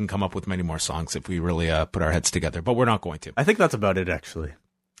sure we can come up with many more songs if we really put our heads together, but we're not going to. I think that's about it, actually.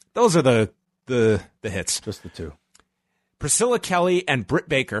 Those are the hits. Just the two. Priscilla Kelly and Britt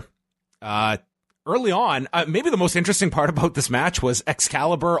Baker. Early on, maybe the most interesting part about this match was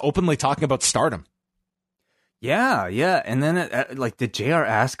Excalibur openly talking about Stardom. Yeah. And then, did JR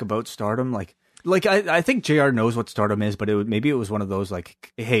ask about Stardom? I think JR knows what Stardom is, but maybe it was one of those,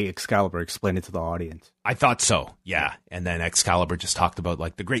 like, hey, Excalibur, explain it to the audience. I thought so, yeah. And then Excalibur just talked about,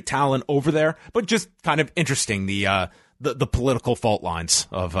 like, the great talent over there, but just kind of interesting, the political fault lines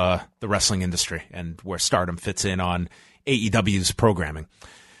of the wrestling industry and where Stardom fits in on AEW's programming.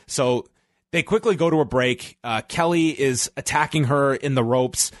 So they quickly go to a break. Kelly is attacking her in the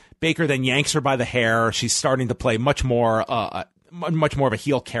ropes. Baker then yanks her by the hair. She's starting to play much more of a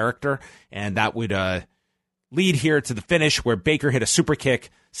heel character, and that would lead here to the finish, where Baker hit a super kick,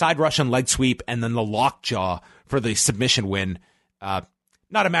 side Russian leg sweep, and then the lockjaw for the submission win. Not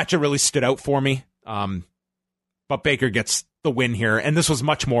a match that really stood out for me, but Baker gets the win here, and this was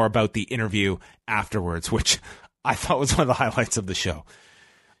much more about the interview afterwards, which I thought was one of the highlights of the show.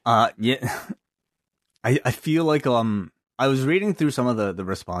 Yeah, I feel like I was reading through some of the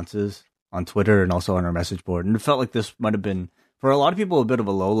responses on Twitter and also on our message board, and it felt like this might have been, for a lot of people, a bit of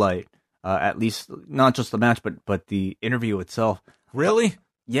a low light. At least not just the match, but the interview itself. Really?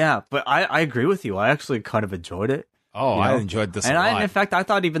 Yeah, but I agree with you. I actually kind of enjoyed it. Oh, I enjoyed this a lot. In fact, I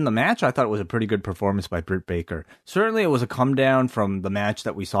thought even the match, I thought it was a pretty good performance by Britt Baker. Certainly, it was a come down from the match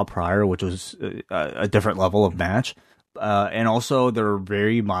that we saw prior, which was a different level of match. And also, there were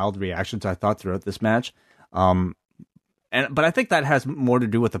very mild reactions, I thought, throughout this match. But I think that has more to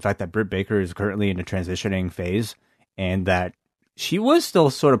do with the fact that Britt Baker is currently in a transitioning phase, and that she was still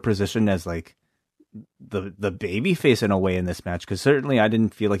sort of positioned as like the baby face in a way in this match. Because certainly, I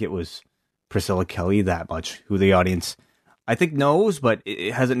didn't feel like it was Priscilla Kelly that much, who the audience I think knows, but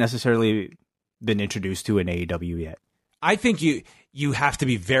it hasn't necessarily been introduced to in AEW yet. I think you have to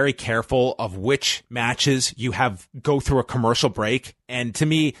be very careful of which matches you have go through a commercial break. And to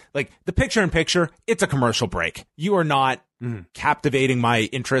me, like the picture-in-picture, it's a commercial break. You are not captivating my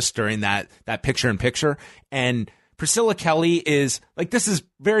interest during that picture-in-picture. And Priscilla Kelly is like, this is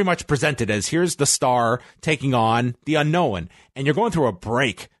very much presented as here's the star taking on the unknown. And you're going through a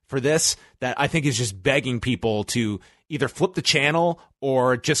break for this that I think is just begging people to either flip the channel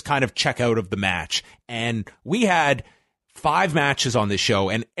or just kind of check out of the match. And we had 5 matches on this show,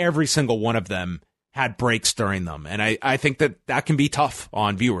 and every single one of them had breaks during them. And I think that can be tough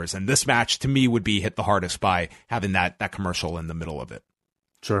on viewers. And this match, to me, would be hit the hardest by having that commercial in the middle of it.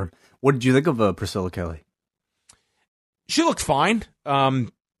 Sure. What did you think of Priscilla Kelly? She looked fine.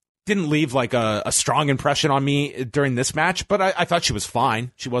 Didn't leave like a strong impression on me during this match, but I thought she was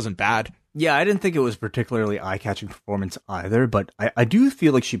fine. She wasn't bad. Yeah, I didn't think it was particularly eye-catching performance either, but I do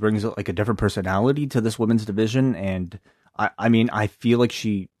feel like she brings like a different personality to this women's division, and I mean, I feel like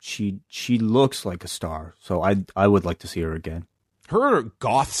she looks like a star, so I would like to see her again. Her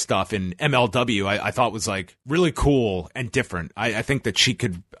goth stuff in MLW, I thought was like really cool and different. I think that she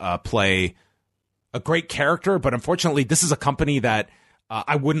could play a great character, but unfortunately, this is a company that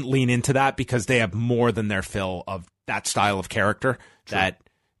I wouldn't lean into that because they have more than their fill of that style of character. True. That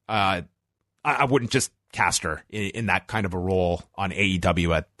I wouldn't just cast her in that kind of a role on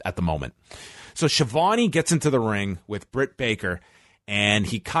AEW at the moment. So Shivani gets into the ring with Britt Baker, and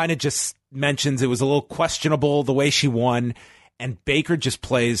he kind of just mentions it was a little questionable the way she won, and Baker just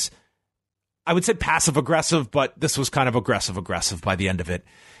plays, I would say passive-aggressive, but this was kind of aggressive-aggressive by the end of it.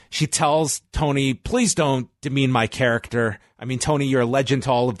 She tells Tony, please don't demean my character. I mean, Tony, you're a legend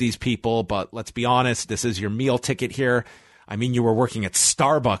to all of these people, but let's be honest, this is your meal ticket here. I mean, you were working at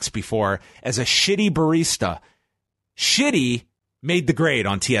Starbucks before as a shitty barista. Shitty made the grade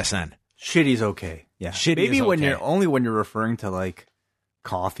on TSN. Shitty's okay. Yeah. Shitty Maybe is when okay. when you're referring to like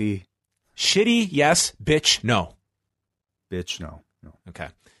coffee. Shitty, yes. Bitch, no. Bitch, no. Okay.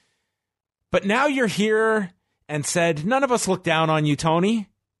 But now you're here and said, none of us look down on you, Tony.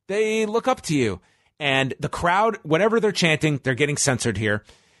 They look up to you. And the crowd, whatever they're chanting, they're getting censored here.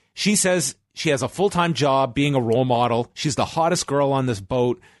 She says she has a full-time job being a role model. She's the hottest girl on this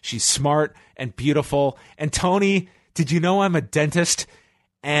boat. She's smart and beautiful. And Tony, did you know I'm a dentist?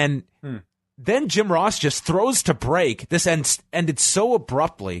 And then Jim Ross just throws to break. This ended so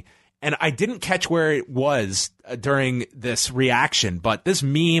abruptly. And I didn't catch where it was during this reaction, but this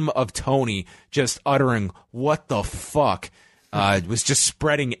meme of Tony just uttering, what the fuck, was just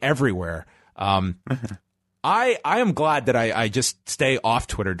spreading everywhere. I am glad that I just stay off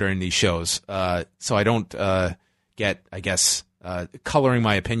Twitter during these shows, so I don't get, I guess, coloring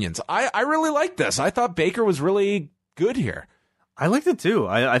my opinions. I really like this. I thought Baker was really good here. I liked it too.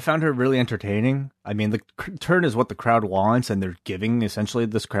 I found her really entertaining. I mean, the turn is what the crowd wants, and they're giving essentially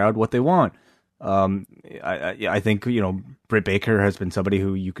this crowd what they want. I think, Britt Baker has been somebody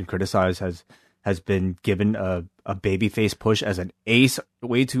who you can criticize has been given a babyface push as an ace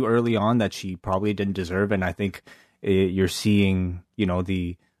way too early on that she probably didn't deserve, and I think you're seeing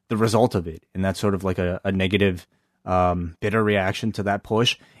the result of it, and that's sort of like a negative, bitter reaction to that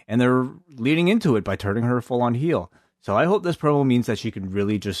push, and they're leading into it by turning her full on heel. So I hope this promo means that she can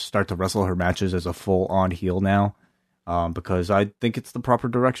really just start to wrestle her matches as a full-on heel now, because I think it's the proper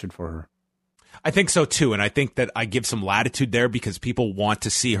direction for her. I think so, too, and I think that I give some latitude there because people want to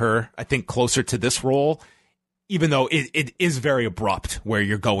see her, I think, closer to this role, even though it is very abrupt where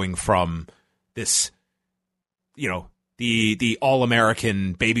you're going from this, the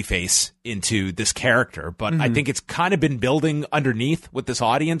all-American babyface into this character. But I think it's kind of been building underneath with this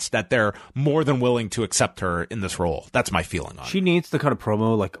audience that they're more than willing to accept her in this role. That's my feeling on it. She needs to cut a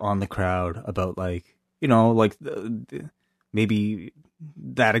promo like on the crowd about maybe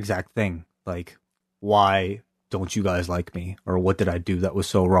that exact thing. Like, why don't you guys like me? Or what did I do that was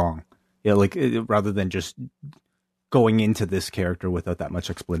so wrong? Yeah, rather than just going into this character without that much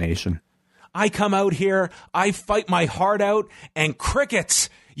explanation. I come out here, I fight my heart out, and crickets.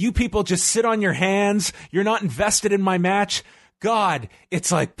 You people just sit on your hands. You're not invested in my match. God,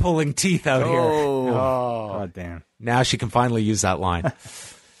 it's like pulling teeth out here. Oh, God damn. Now she can finally use that line.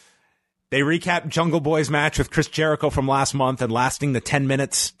 They recap Jungle Boy's match with Chris Jericho from last month and lasting the 10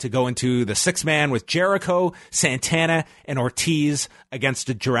 minutes to go into the 6-man with Jericho, Santana, and Ortiz against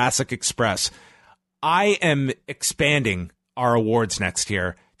the Jurassic Express. I am expanding our awards next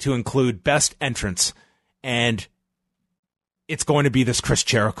year to include best entrance, and it's going to be this Chris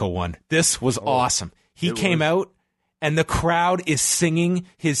Jericho one. This was awesome. He came out, and the crowd is singing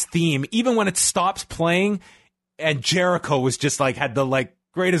his theme, even when it stops playing, and Jericho was just had the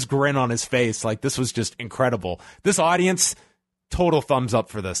greatest grin on his face. Like, this was just incredible. This audience, total thumbs up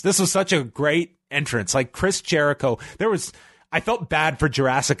for this. This was such a great entrance. Like, Chris Jericho, I felt bad for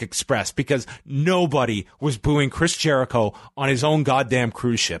Jurassic Express because nobody was booing Chris Jericho on his own goddamn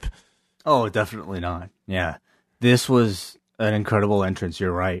cruise ship. Oh, definitely not. Yeah. This was an incredible entrance.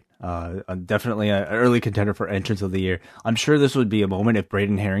 You're right. Definitely an early contender for entrance of the year. I'm sure this would be a moment if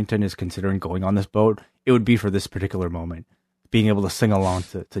Braden Harrington is considering going on this boat. It would be for this particular moment, being able to sing along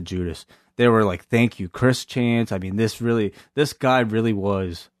to Judas. They were like, thank you, Chris chants. I mean, this guy really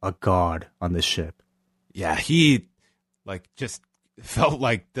was a god on this ship. Yeah, he just felt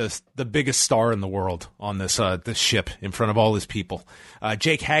like the biggest star in the world on this ship in front of all his people.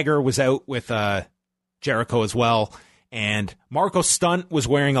 Jake Hager was out with Jericho as well, and Marco Stunt was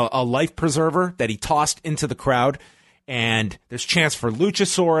wearing a life preserver that he tossed into the crowd, and there's chance for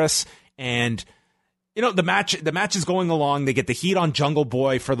Luchasaurus, and the match is going along. They get the heat on Jungle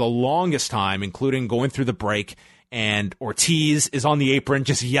Boy for the longest time, including going through the break, and Ortiz is on the apron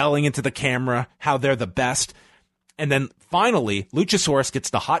just yelling into the camera how they're the best. And then finally, Luchasaurus gets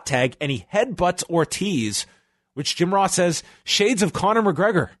the hot tag, and he headbutts Ortiz, which Jim Ross says, shades of Conor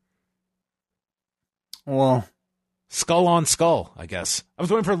McGregor. Well, skull on skull, I guess. I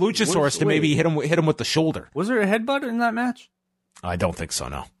was waiting for Luchasaurus to maybe hit him with the shoulder. Was there a headbutt in that match? I don't think so,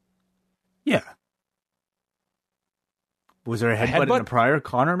 no. Yeah. Was there a headbutt in a prior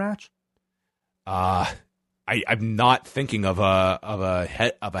Conor match? I'm not thinking of a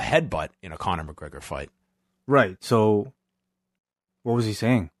headbutt in a Conor McGregor fight. Right. So, what was he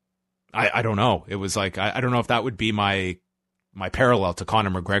saying? I don't know. It was like I don't know if that would be my parallel to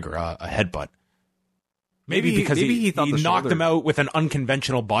Conor McGregor, a headbutt. Maybe because he knocked him out with an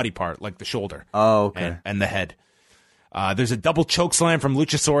unconventional body part like the shoulder. Oh, okay. And the head. There's a double choke slam from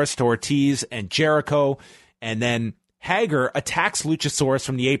Luchasaurus to Ortiz and Jericho, and then Hager attacks Luchasaurus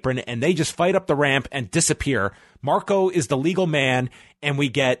from the apron, and they just fight up the ramp and disappear. Marco is the legal man, and we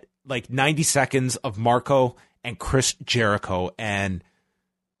get like 90 seconds of Marco and Chris Jericho, and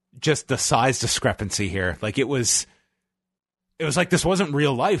just the size discrepancy here. Like, it was like this wasn't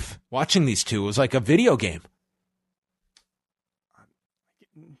real life watching these two. It was like a video game.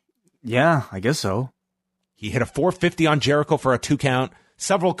 Yeah, I guess so. He hit a 450 on Jericho for a 2 count,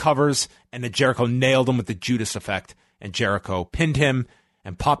 several covers, and then Jericho nailed him with the Judas effect, and Jericho pinned him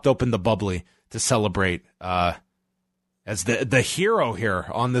and popped open the bubbly to celebrate as the hero here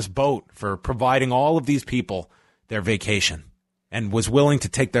on this boat for providing all of these people their vacation, and was willing to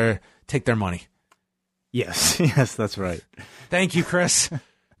take their money. Yes, yes, that's right. Thank you, Chris.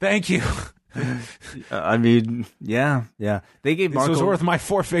 Thank you. I mean, yeah. They gave Marco... This was worth my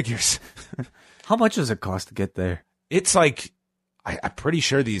 4 figures. How much does it cost to get there? It's like, I'm pretty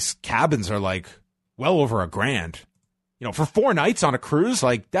sure these cabins are like well over $1,000. For 4 nights on a cruise,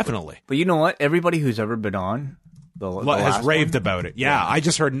 like, definitely. But you know what? Everybody who's ever been on has raved about it. Yeah, I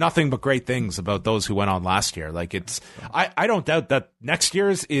just heard nothing but great things about those who went on last year. Like, I don't doubt that next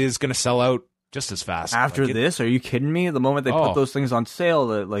year's is going to sell out just as fast. After this, are you kidding me? The moment they put those things on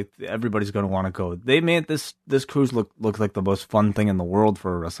sale, like, everybody's going to want to go. They made this cruise look like the most fun thing in the world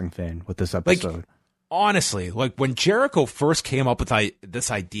for a wrestling fan with this episode. Like, honestly, like, when Jericho first came up with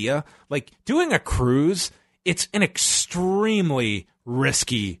this idea, like, doing a cruise, it's an extremely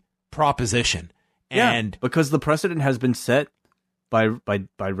risky proposition. And because the precedent has been set by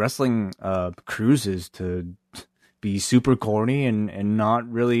wrestling cruises to be super corny and not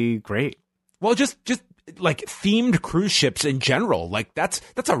really great. Well, just like themed cruise ships in general, like that's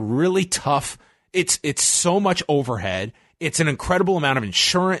a really tough. It's so much overhead. It's an incredible amount of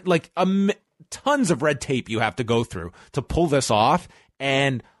insurance, like tons of red tape you have to go through to pull this off.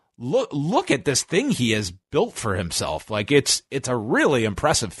 And look at this thing he has built for himself. Like, it's a really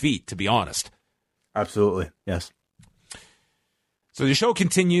impressive feat, to be honest. Absolutely, yes. So the show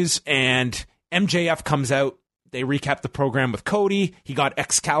continues, and MJF comes out. They recap the program with Cody. He got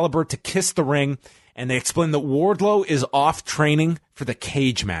Excalibur to kiss the ring, and they explain that Wardlow is off training for the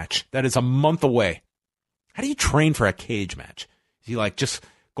cage match. That is a month away. How do you train for a cage match? Is he like just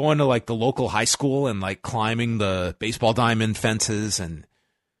going to like the local high school and like climbing the baseball diamond fences and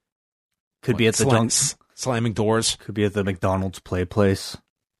could be at the slamming doors? Could be at the McDonald's play place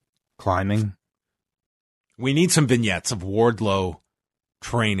climbing. We need some vignettes of Wardlow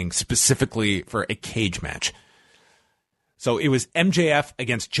training specifically for a cage match. So it was MJF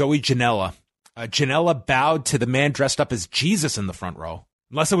against Joey Janela. Janela bowed to the man dressed up as Jesus in the front row,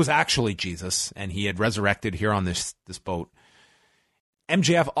 unless it was actually Jesus and he had resurrected here on this boat.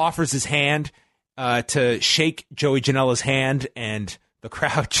 MJF offers his hand to shake Joey Janela's hand, and the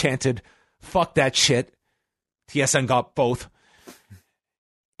crowd chanted, "Fuck that shit." TSN got both.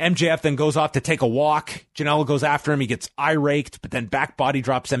 MJF then goes off to take a walk. Janela goes after him. He gets eye raked, but then back body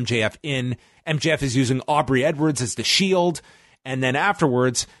drops MJF in. MJF is using Aubrey Edwards as the shield. And then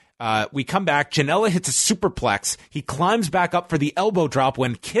afterwards, we come back. Janela hits a superplex. He climbs back up for the elbow drop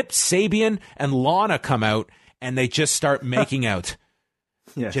when Kip Sabian and Lana come out, and they just start making out.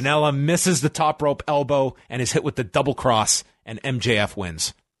 Yes. Janela misses the top rope elbow and is hit with the double cross, and MJF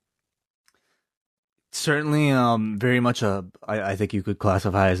wins. Certainly, very much I think you could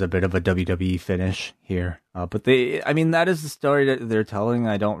classify as a bit of a WWE finish here. But that is the story that they're telling.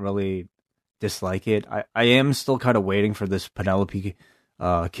 I don't really dislike it. I am still kind of waiting for this Penelope,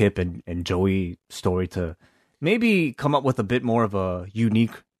 Kip and Joey story to maybe come up with a bit more of a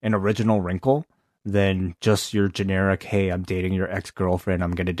unique and original wrinkle than just your generic, hey, I'm dating your ex-girlfriend,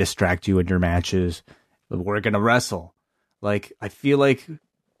 I'm going to distract you in your matches, we're going to wrestle. Like, I feel like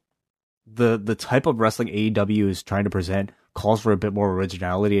the type of wrestling AEW is trying to present calls for a bit more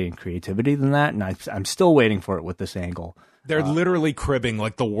originality and creativity than that, and I'm still waiting for it with this angle. They're literally cribbing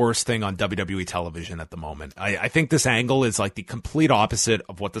like the worst thing on WWE television at the moment. I think this angle is like the complete opposite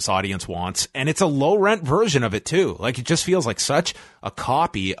of what this audience wants, and it's a low-rent version of it too. Like, it just feels like such a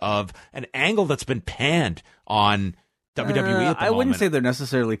copy of an angle that's been panned on WWE at the moment. I wouldn't say they're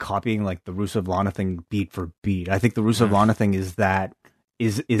necessarily copying like the Rusev Lana thing beat for beat. I think the Rusev Lana thing is that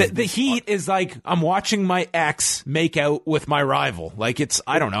the heat is like, I'm watching my ex make out with my rival. Like,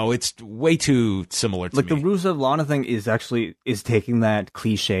 I don't know, it's way too similar to me. Like, the Rusev Lana thing is taking that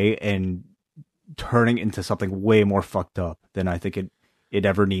cliche and turning into something way more fucked up than I think it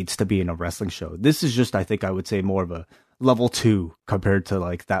ever needs to be in a wrestling show. This is just, I think I would say, more of a level 2 compared to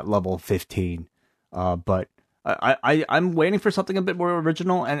like that level 15. But I'm waiting for something a bit more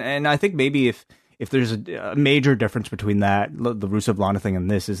original, and I think maybe if there's a major difference between that, the Rusev Lana thing, and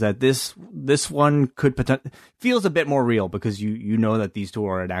this, is that this one could feels a bit more real, because you know that these two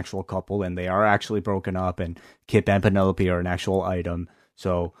are an actual couple and they are actually broken up, and Kip and Penelope are an actual item.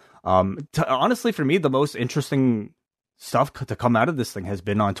 So honestly, for me, the most interesting stuff to come out of this thing has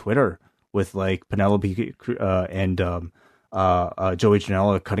been on Twitter, with like Penelope and Joey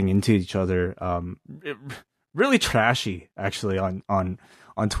Janela cutting into each other. Really trashy, actually, on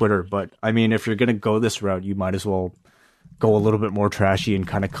Twitter. But I mean, if you're gonna go this route, you might as well go a little bit more trashy and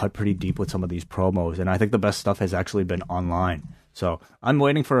kind of cut pretty deep with some of these promos. And I think the best stuff has actually been online. So I'm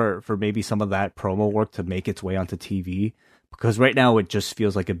waiting for maybe some of that promo work to make its way onto TV, because right now it just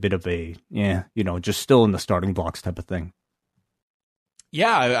feels like a bit of a just still in the starting blocks type of thing.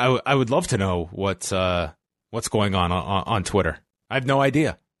 Yeah, I would love to know what's going on Twitter. I have no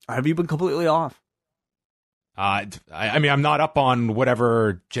idea. Have you been completely off? I mean, I'm not up on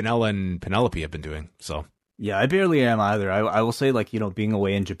whatever Janela and Penelope have been doing, so. Yeah, I barely am either. I will say, like, being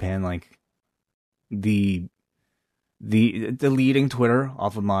away in Japan, like, the deleting Twitter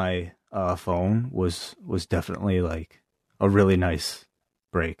off of my phone was definitely, like, a really nice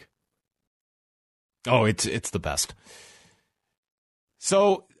break. Oh, it's the best.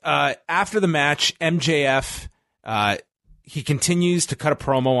 So, after the match, MJF, he continues to cut a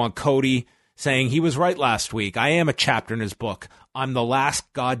promo on Cody, saying he was right last week. I am a chapter in his book. I'm the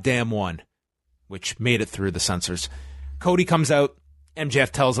last goddamn one, which made it through the censors. Cody comes out.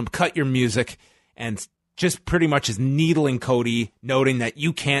 MJF tells him, cut your music, and just pretty much is needling Cody, noting that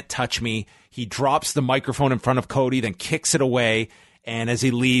you can't touch me. He drops the microphone in front of Cody, then kicks it away, and as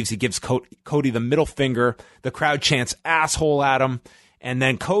he leaves, he gives Cody the middle finger. The crowd chants asshole at him, and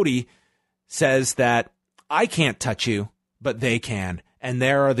then Cody says that I can't touch you, but they can. And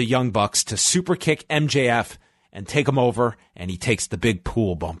there are the Young Bucks to super kick MJF and take him over, and he takes the big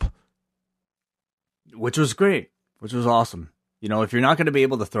pool bump. Which was great, which was awesome. If you're not going to be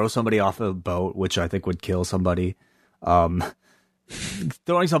able to throw somebody off a boat, which I think would kill somebody, throwing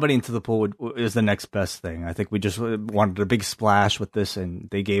somebody into the pool is the next best thing. I think we just wanted a big splash with this, and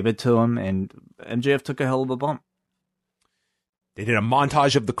they gave it to him, and MJF took a hell of a bump. They did a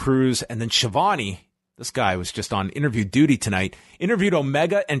montage of the cruise, and then Shivani, this guy was just on interview duty tonight, interviewed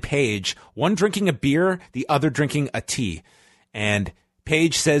Omega and Paige, one drinking a beer, the other drinking a tea. And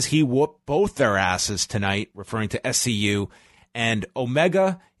Paige says he whooped both their asses tonight, referring to SCU. And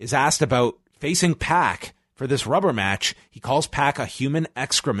Omega is asked about facing Pac for this rubber match. He calls Pac a human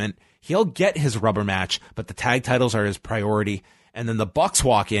excrement. He'll get his rubber match, but the tag titles are his priority. And then the Bucks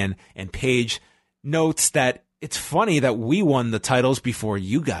walk in, and Paige notes that it's funny that we won the titles before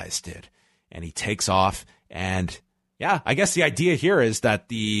you guys did. And he takes off, and yeah, I guess the idea here is that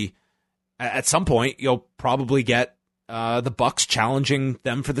at some point you'll probably get the Bucks challenging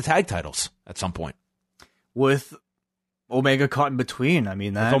them for the tag titles at some point. With Omega caught in between, and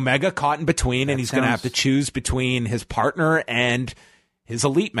he's going to have to choose between his partner and his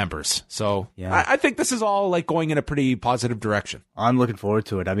elite members. So Yeah. I think this is all like going in a pretty positive direction. I'm looking forward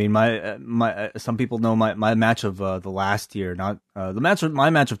to it. I mean, my some people know my match of the last year, not my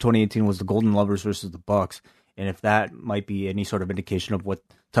match of 2018 was the Golden Lovers versus the Bucks, and if that might be any sort of indication of what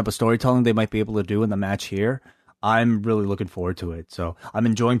type of storytelling they might be able to do in the match here, I'm really looking forward to it. So I'm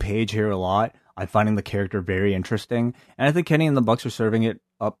enjoying Paige here a lot. I'm finding the character very interesting, and I think Kenny and the Bucks are serving it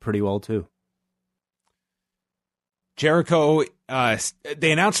up pretty well too. Jericho,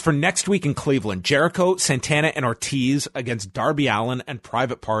 they announced for next week in Cleveland, Jericho, Santana, and Ortiz against Darby Allin and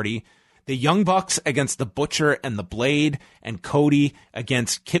Private Party. The Young Bucks against the Butcher and the Blade, and Cody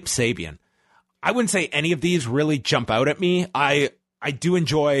against Kip Sabian. I wouldn't say any of these really jump out at me. I do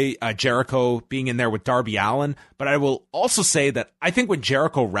enjoy Jericho being in there with Darby Allin, but I will also say that I think when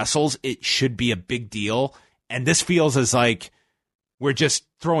Jericho wrestles, it should be a big deal. And this feels as like we're just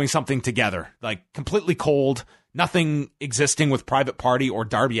throwing something together, like completely cold, nothing existing with Private Party or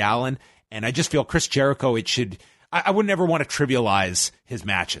Darby Allin. And I just feel Chris Jericho, I would never want to trivialize his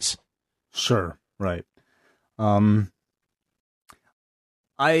matches. Sure. Right. I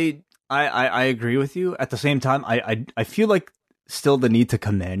agree with you. At the same time, I feel like still the need to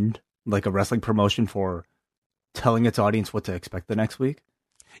commend like a wrestling promotion for telling its audience what to expect the next week.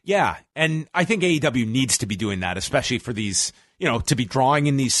 Yeah, and I think AEW needs to be doing that, especially for these, to be drawing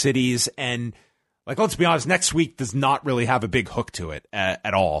in these cities. And like, let's be honest, next week does not really have a big hook to it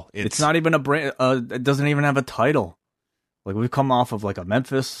at all. It's not even a brand. It doesn't even have a title. Like, we've come off of like a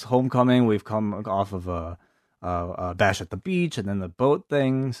Memphis homecoming. We've come off of a Bash at the Beach and then the boat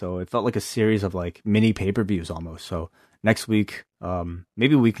thing. So it felt like a series of like mini pay-per-views almost. So next week,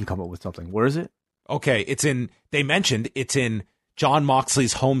 maybe we can come up with something. Where is it? Okay, they mentioned it's in Jon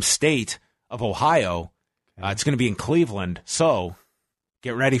Moxley's home state of Ohio. It's going to be in Cleveland. So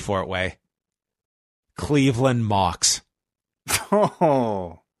get ready for it, Way. Cleveland Mox.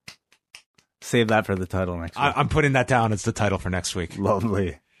 Oh, save that for the title next week. I'm putting that down as the title for next week.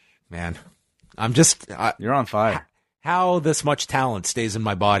 Lovely. Man, I'm just... You're on fire. How this much talent stays in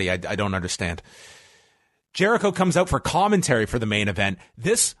my body, I don't understand. Jericho comes out for commentary for the main event.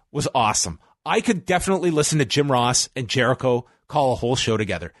 This was awesome. I could definitely listen to Jim Ross and Jericho call a whole show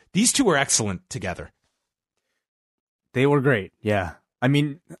together. These two were excellent together. They were great. Yeah. I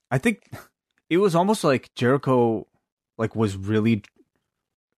mean, I think it was almost like Jericho was really...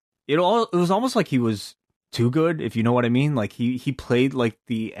 It was almost like he was too good, if you know what I mean. Like he played like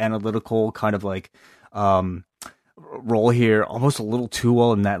the analytical kind of like role here almost a little too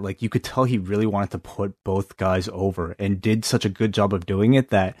well, in that like you could tell he really wanted to put both guys over and did such a good job of doing it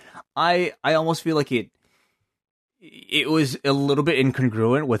that I almost feel like it was a little bit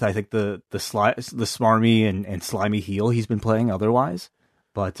incongruent with, I think, the smarmy and slimy heel he's been playing otherwise.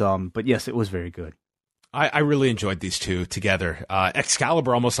 But yes, it was very good. I really enjoyed these two together.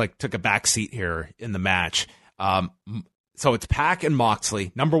 Excalibur almost like took a back seat here in the match. So it's Pac and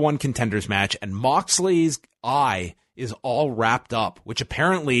Moxley, number one contenders match, and Moxley's eye is all wrapped up, which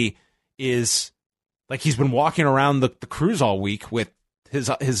apparently is like he's been walking around the cruise all week with his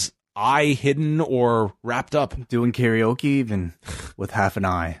eye hidden or wrapped up. Doing karaoke even with half an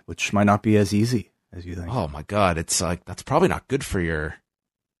eye, which might not be as easy as you think. Oh my God. It's like, that's probably not good for your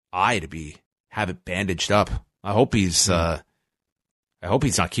eye to have it bandaged up. I hope he's not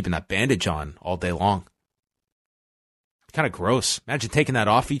keeping that bandage on all day long. Kind of gross. Imagine taking that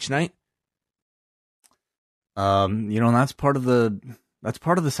off each night. That's part of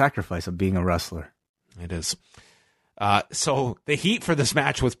the sacrifice of being a wrestler. It is. So the heat for this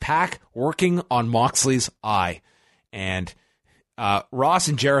match was Pac working on Moxley's eye, and Ross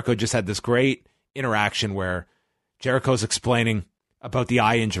and Jericho just had this great interaction where Jericho's explaining about the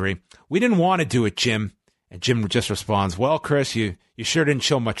eye injury. We didn't want to do it, Jim. And Jim just responds, well, Chris, you sure didn't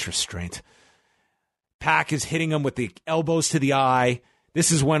show much restraint. Pac is hitting him with the elbows to the eye.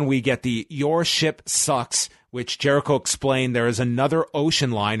 This is when we get the "Your ship sucks," which Jericho explained there is another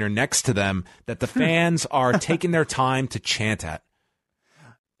ocean liner next to them that the fans are taking their time to chant at.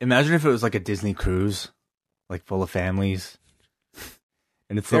 Imagine if it was like a Disney cruise, like full of families.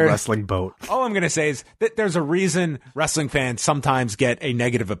 And it's a wrestling boat. All I'm going to say is that there's a reason wrestling fans sometimes get a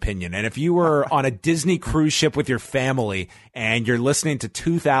negative opinion. And if you were on a Disney cruise ship with your family and you're listening to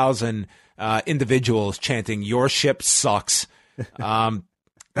 2,000 individuals chanting, "Your ship sucks,"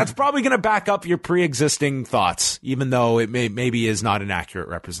 that's probably going to back up your pre-existing thoughts, even though it maybe is not an accurate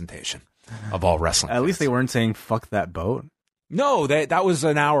representation of all wrestling At fans. least they weren't saying "fuck that boat." No, that was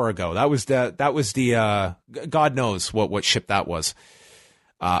an hour ago. That was the God knows what ship that was.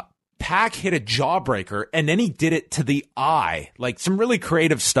 Pac hit a jawbreaker, and then he did it to the eye. Like some really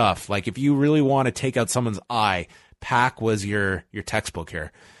creative stuff. Like if you really want to take out someone's eye, Pac was your textbook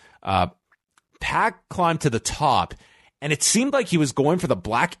here. Pac climbed to the top, and it seemed like he was going for the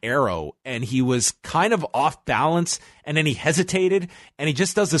Black Arrow, and he was kind of off balance, and then he hesitated, and he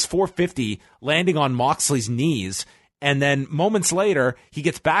just does this 450, landing on Moxley's knees, and then moments later, he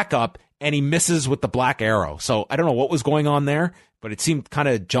gets back up, and he misses with the Black Arrow. So I don't know what was going on there, but it seemed kind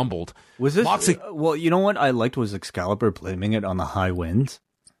of jumbled. Was this Moxley? Well, you know what I liked was Excalibur blaming it on the high winds.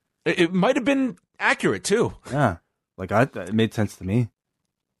 It might have been accurate too. Yeah, like it made sense to me.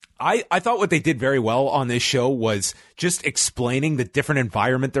 I thought what they did very well on this show was just explaining the different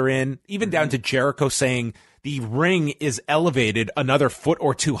environment they're in, even down to Jericho saying the ring is elevated another foot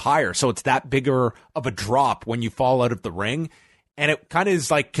or two higher. So it's that bigger of a drop when you fall out of the ring. And it kind of is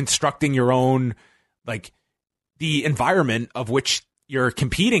like constructing your own, like the environment of which you're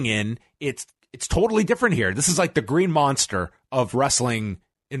competing in. It's totally different here. This is like the Green Monster of wrestling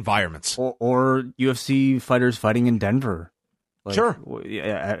environments. Or UFC fighters fighting in Denver. Like, sure.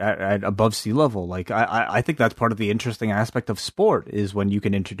 At above sea level. Like I think that's part of the interesting aspect of sport is when you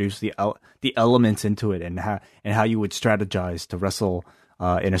can introduce the elements into it and how you would strategize to wrestle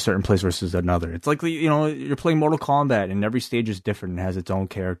in a certain place versus another. It's like, you know, you're playing Mortal Kombat and every stage is different and has its own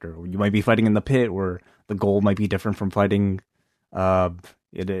character. You might be fighting in the pit where the goal might be different from fighting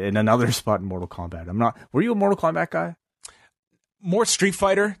in another spot in Mortal Kombat. Were you a Mortal Kombat guy? More Street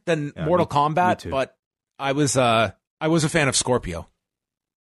Fighter than Mortal Kombat, but I was a fan of Scorpio.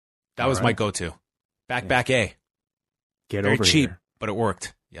 That was my go-to. Back A. Very cheap, here. But it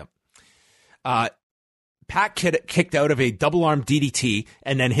worked. Yep. Pac kicked out of a double arm DDT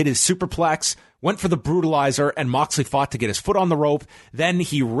and then hit his superplex, went for the brutalizer, and Moxley fought to get his foot on the rope. Then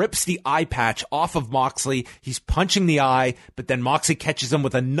he rips the eye patch off of Moxley. He's punching the eye, but then Moxley catches him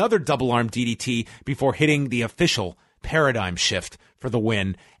with another double arm DDT before hitting the official paradigm shift for the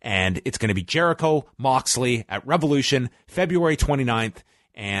win. And it's going to be Jericho Moxley at Revolution, February 29th.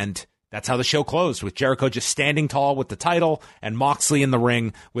 And that's how the show closed, with Jericho just standing tall with the title and Moxley in the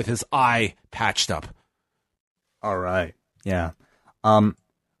ring with his eye patched up. All right. Yeah. I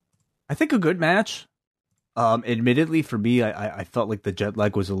think a good match. Admittedly, for me, I felt like the jet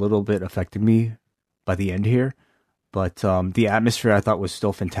lag was a little bit affecting me by the end here. But the atmosphere I thought was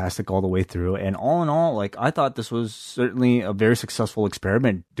still fantastic all the way through. And all in all, like I thought this was certainly a very successful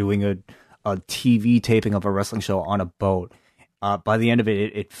experiment, doing a TV taping of a wrestling show on a boat. By the end of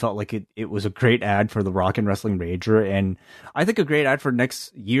it, it felt like it was a great ad for the Rock and Wrestling Rager. And I think a great ad for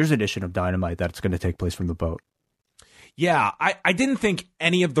next year's edition of Dynamite that's going to take place from the boat. Yeah, I didn't think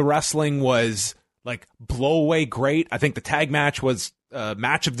any of the wrestling was like blow away great. I think the tag match was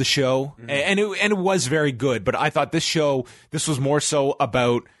match of the show, and it was very good. But I thought this was more so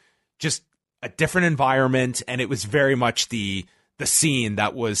about just a different environment, and it was very much the scene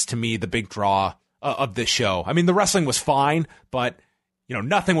that was, to me, the big draw of this show. I mean, the wrestling was fine, but you know,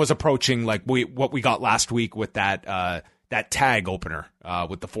 nothing was approaching like what we got last week with that tag opener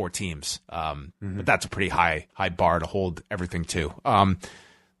with the 4 teams. But that's a pretty high bar to hold everything to.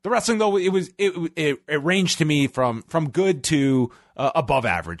 The wrestling, though, it ranged to me from good to above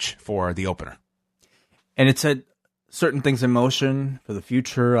average for the opener. And it said certain things in motion for the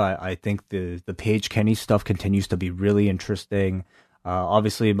future. I think the Paige Kenny stuff continues to be really interesting.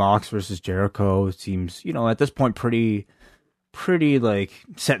 Obviously, Mox versus Jericho seems, you know, at this point pretty like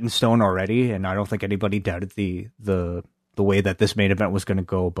set in stone already, and I don't think anybody doubted the way that this main event was going to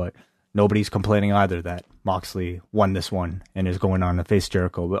go, but nobody's complaining either that Moxley won this one and is going on to face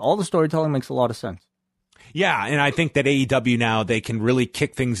Jericho. But all the storytelling makes a lot of sense. Yeah, and I think that AEW now, they can really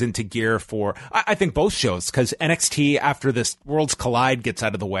kick things into gear for, I think, both shows, because NXT, after this Worlds Collide gets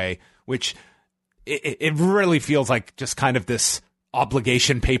out of the way, which it really feels like just kind of this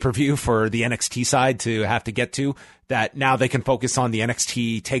obligation pay-per-view for the NXT side to have to get to, that now they can focus on the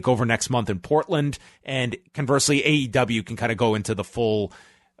NXT takeover next month in Portland, and conversely, AEW can kind of go into the full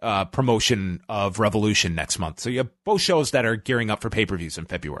promotion of Revolution next month. So you have both shows that are gearing up for pay-per-views in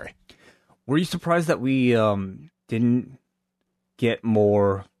February. Were you surprised that we didn't get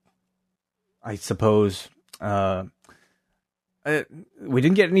more, I suppose, we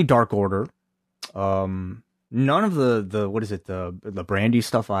didn't get any Dark Order, none of the what is it, the Brandy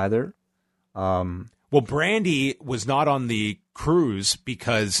stuff either. Well, Brandy was not on the cruise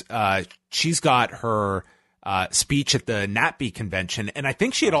because she's got her speech at the NATB convention, and I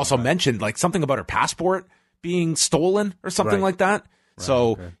think she had also mentioned like something about her passport being stolen or something like that. Right,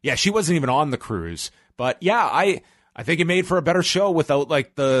 so yeah, she wasn't even on the cruise. But yeah, I think it made for a better show without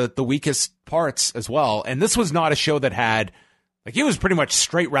like the weakest parts as well. And this was not a show that had, like, it was pretty much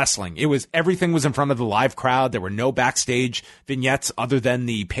straight wrestling. Everything was in front of the live crowd. There were no backstage vignettes other than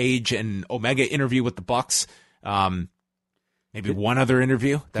the Paige and Omega interview with the Bucks. Maybe one other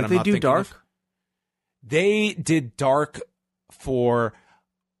interview that I'm not thinking Dark? of. They did Dark for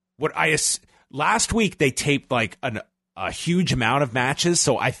what last week they taped like a huge amount of matches,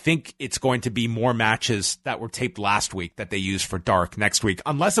 so I think it's going to be more matches that were taped last week that they use for Dark next week,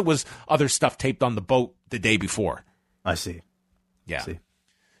 unless it was other stuff taped on the boat the day before. I see. Yeah.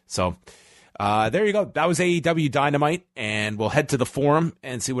 So there you go. That was AEW Dynamite, and we'll head to the forum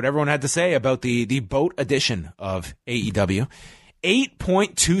and see what everyone had to say about the boat edition of AEW.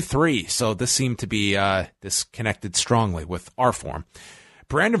 8.23, so this seemed to be this connected strongly with our forum.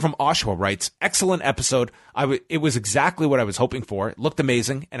 Brandon from Oshawa writes, excellent episode. It was exactly what I was hoping for. It looked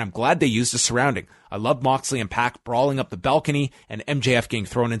amazing, and I'm glad they used the surrounding. I loved Moxley and Pac brawling up the balcony and MJF getting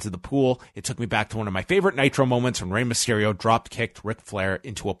thrown into the pool. It took me back to one of my favorite Nitro moments when Rey Mysterio drop-kicked Ric Flair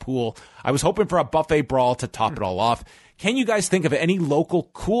into a pool. I was hoping for a buffet brawl to top it all off. Can you guys think of any local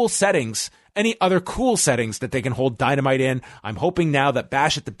cool settings, any other cool settings that they can hold Dynamite in? I'm hoping now that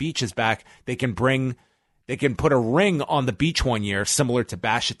Bash at the Beach is back, they can put a ring on the beach one year, similar to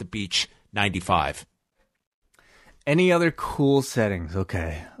Bash at the Beach 95. Any other cool settings?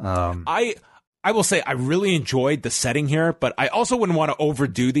 Okay. I will say I really enjoyed the setting here, but I also wouldn't want to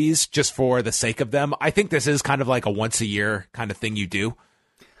overdo these just for the sake of them. I think this is kind of like a once a year kind of thing you do.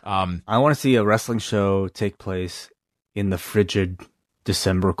 I want to see a wrestling show take place in the frigid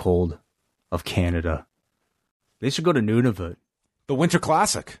December cold of Canada. They should go to Nunavut. The Winter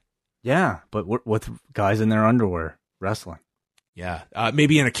Classic. Yeah, but with guys in their underwear wrestling. Yeah,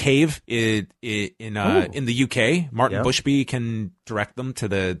 maybe in a cave in the UK. Martin Bushby can direct them to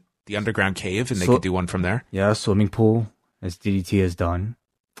the underground cave, and they could do one from there. Yeah, swimming pool, as DDT has done.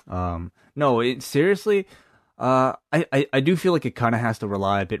 Seriously, I do feel like it kind of has to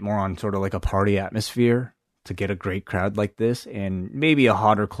rely a bit more on sort of like a party atmosphere to get a great crowd like this, and maybe a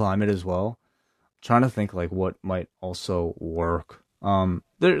hotter climate as well. I'm trying to think like what might also work.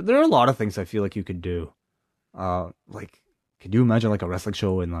 There are a lot of things I feel like you could do. Like, could you imagine like a wrestling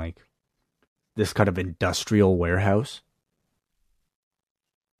show in like this kind of industrial warehouse?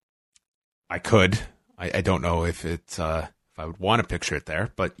 I could. I don't know if it's if I would want to picture it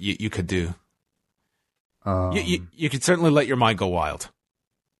there, but you could do. You could certainly let your mind go wild.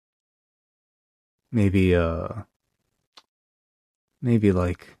 Maybe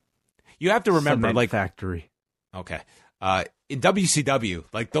like you have to remember cement like factory. Okay. In WCW,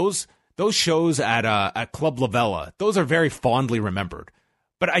 like those shows at Club Lavella, those are very fondly remembered.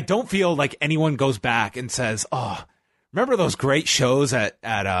 But I don't feel like anyone goes back and says, "Oh, remember those great shows in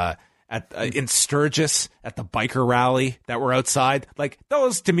Sturgis at the biker rally that were outside?" Like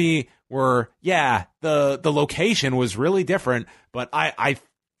those to me were, the location was really different, but I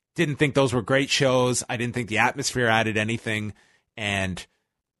didn't think those were great shows. I didn't think the atmosphere added anything, and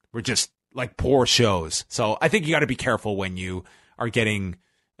were just like poor shows. So I think you got to be careful when you are getting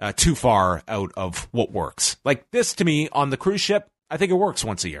too far out of what works. Like this to me on the cruise ship, I think it works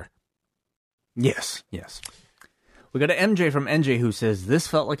once a year. Yes. We got an MJ from NJ who says, this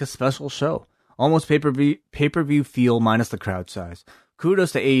felt like a special show. Almost pay-per-view feel minus the crowd size.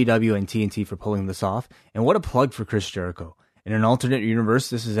 Kudos to AEW and TNT for pulling this off. And what a plug for Chris Jericho. In an alternate universe,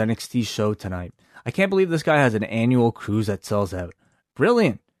 this is NXT's show tonight. I can't believe this guy has an annual cruise that sells out.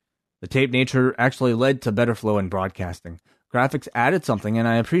 Brilliant. The tape nature actually led to better flow in broadcasting. Graphics added something, and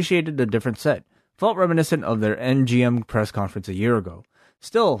I appreciated a different set. Felt reminiscent of their MGM press conference a year ago.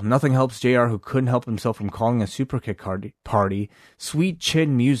 Still, nothing helps JR, who couldn't help himself from calling a Superkick party sweet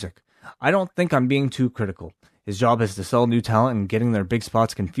chin music. I don't think I'm being too critical. His job is to sell new talent, and getting their big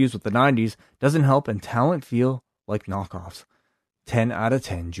spots confused with the 90s doesn't help, and talent feel like knockoffs. 10 out of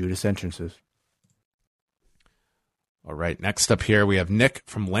 10 Judas entrances. All right, next up here we have Nick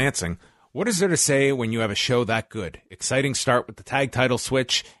from Lansing. What is there to say when you have a show that good? Exciting start with the tag title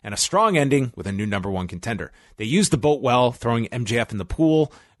switch and a strong ending with a new number one contender. They used the boat well, throwing MJF in the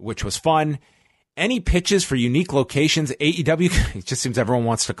pool, which was fun. Any pitches for unique locations? AEW, it just seems everyone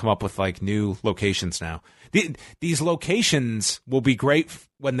wants to come up with like new locations now. These locations will be great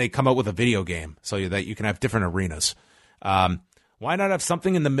when they come out with a video game so that you can have different arenas. Why not have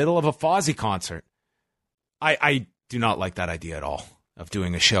something in the middle of a Fozzy concert? I do not like that idea at all of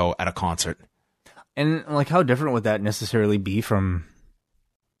doing a show at a concert. And like, how different would that necessarily be from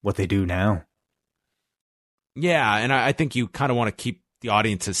what they do now? Yeah, and I think you kind of want to keep the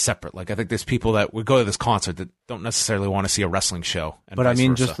audiences separate. Like, I think there's people that would go to this concert that don't necessarily want to see a wrestling show. But I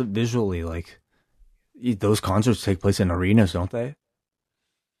mean, just visually, like, those concerts take place in arenas, don't they?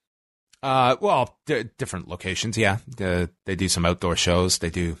 Well, different locations, yeah. They do some outdoor shows. They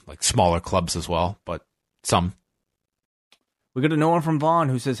do like smaller clubs as well, but some. We got a note from Vaughn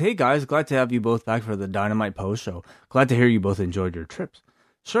who says, "Hey guys, glad to have you both back for the Dynamite post show. Glad to hear you both enjoyed your trips.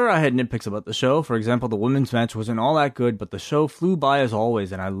 Sure, I had nitpicks about the show. For example, the women's match wasn't all that good, but the show flew by as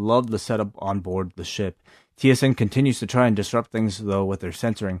always, and I loved the setup on board the ship. TSN continues to try and disrupt things, though, with their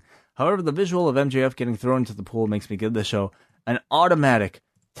censoring. However, the visual of MJF getting thrown into the pool makes me give the show an automatic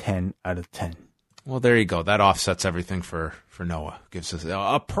 10 out of 10. Well, there you go. That offsets everything for Noah. Gives us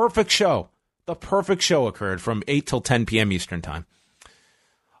a perfect show. The perfect show occurred from 8 till 10 p.m. Eastern Time.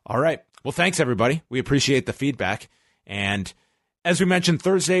 All right. Well, thanks, everybody. We appreciate the feedback. And as we mentioned,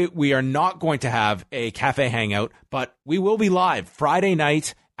 Thursday, we are not going to have a cafe hangout, but we will be live Friday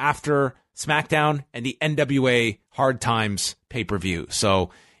night after SmackDown and the NWA Hard Times pay-per-view.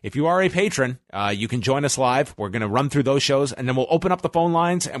 So if you are a patron, you can join us live. We're going to run through those shows, and then we'll open up the phone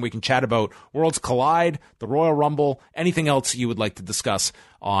lines, and we can chat about Worlds Collide, the Royal Rumble, anything else you would like to discuss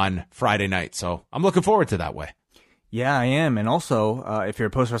on Friday night. So I'm looking forward to that way. Yeah, I am. And also, if you're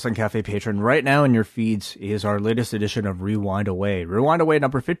a Post Wrestling Cafe patron, right now in your feeds is our latest edition of Rewind Away. Rewind Away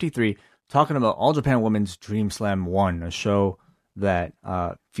number 53, talking about All Japan Women's Dream Slam 1, a show that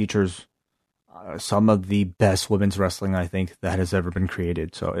features some of the best women's wrestling, I think, that has ever been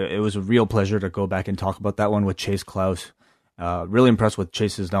created. So it was a real pleasure to go back and talk about that one with Chase Klaus. Really impressed with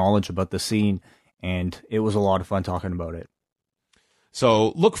Chase's knowledge about the scene, and it was a lot of fun talking about it. So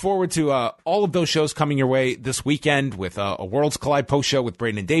look forward to all of those shows coming your way this weekend with a Worlds Collide post show with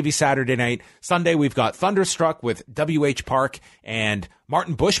Braden and Davey Saturday night. Sunday, we've got Thunderstruck with W.H. Park and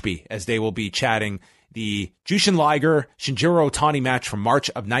Martin Bushby as they will be chatting the Jushin Liger Shinjiro Otani match from March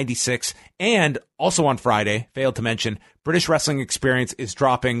of 96. And also on Friday, failed to mention, British Wrestling Experience is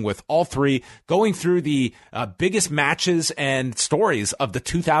dropping with all three, going through the biggest matches and stories of the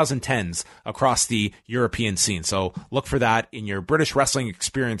 2010s across the European scene. So look for that in your British Wrestling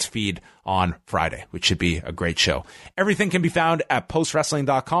Experience feed on Friday, which should be a great show. Everything can be found at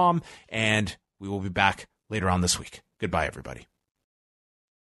postwrestling.com, and we will be back later on this week. Goodbye, everybody.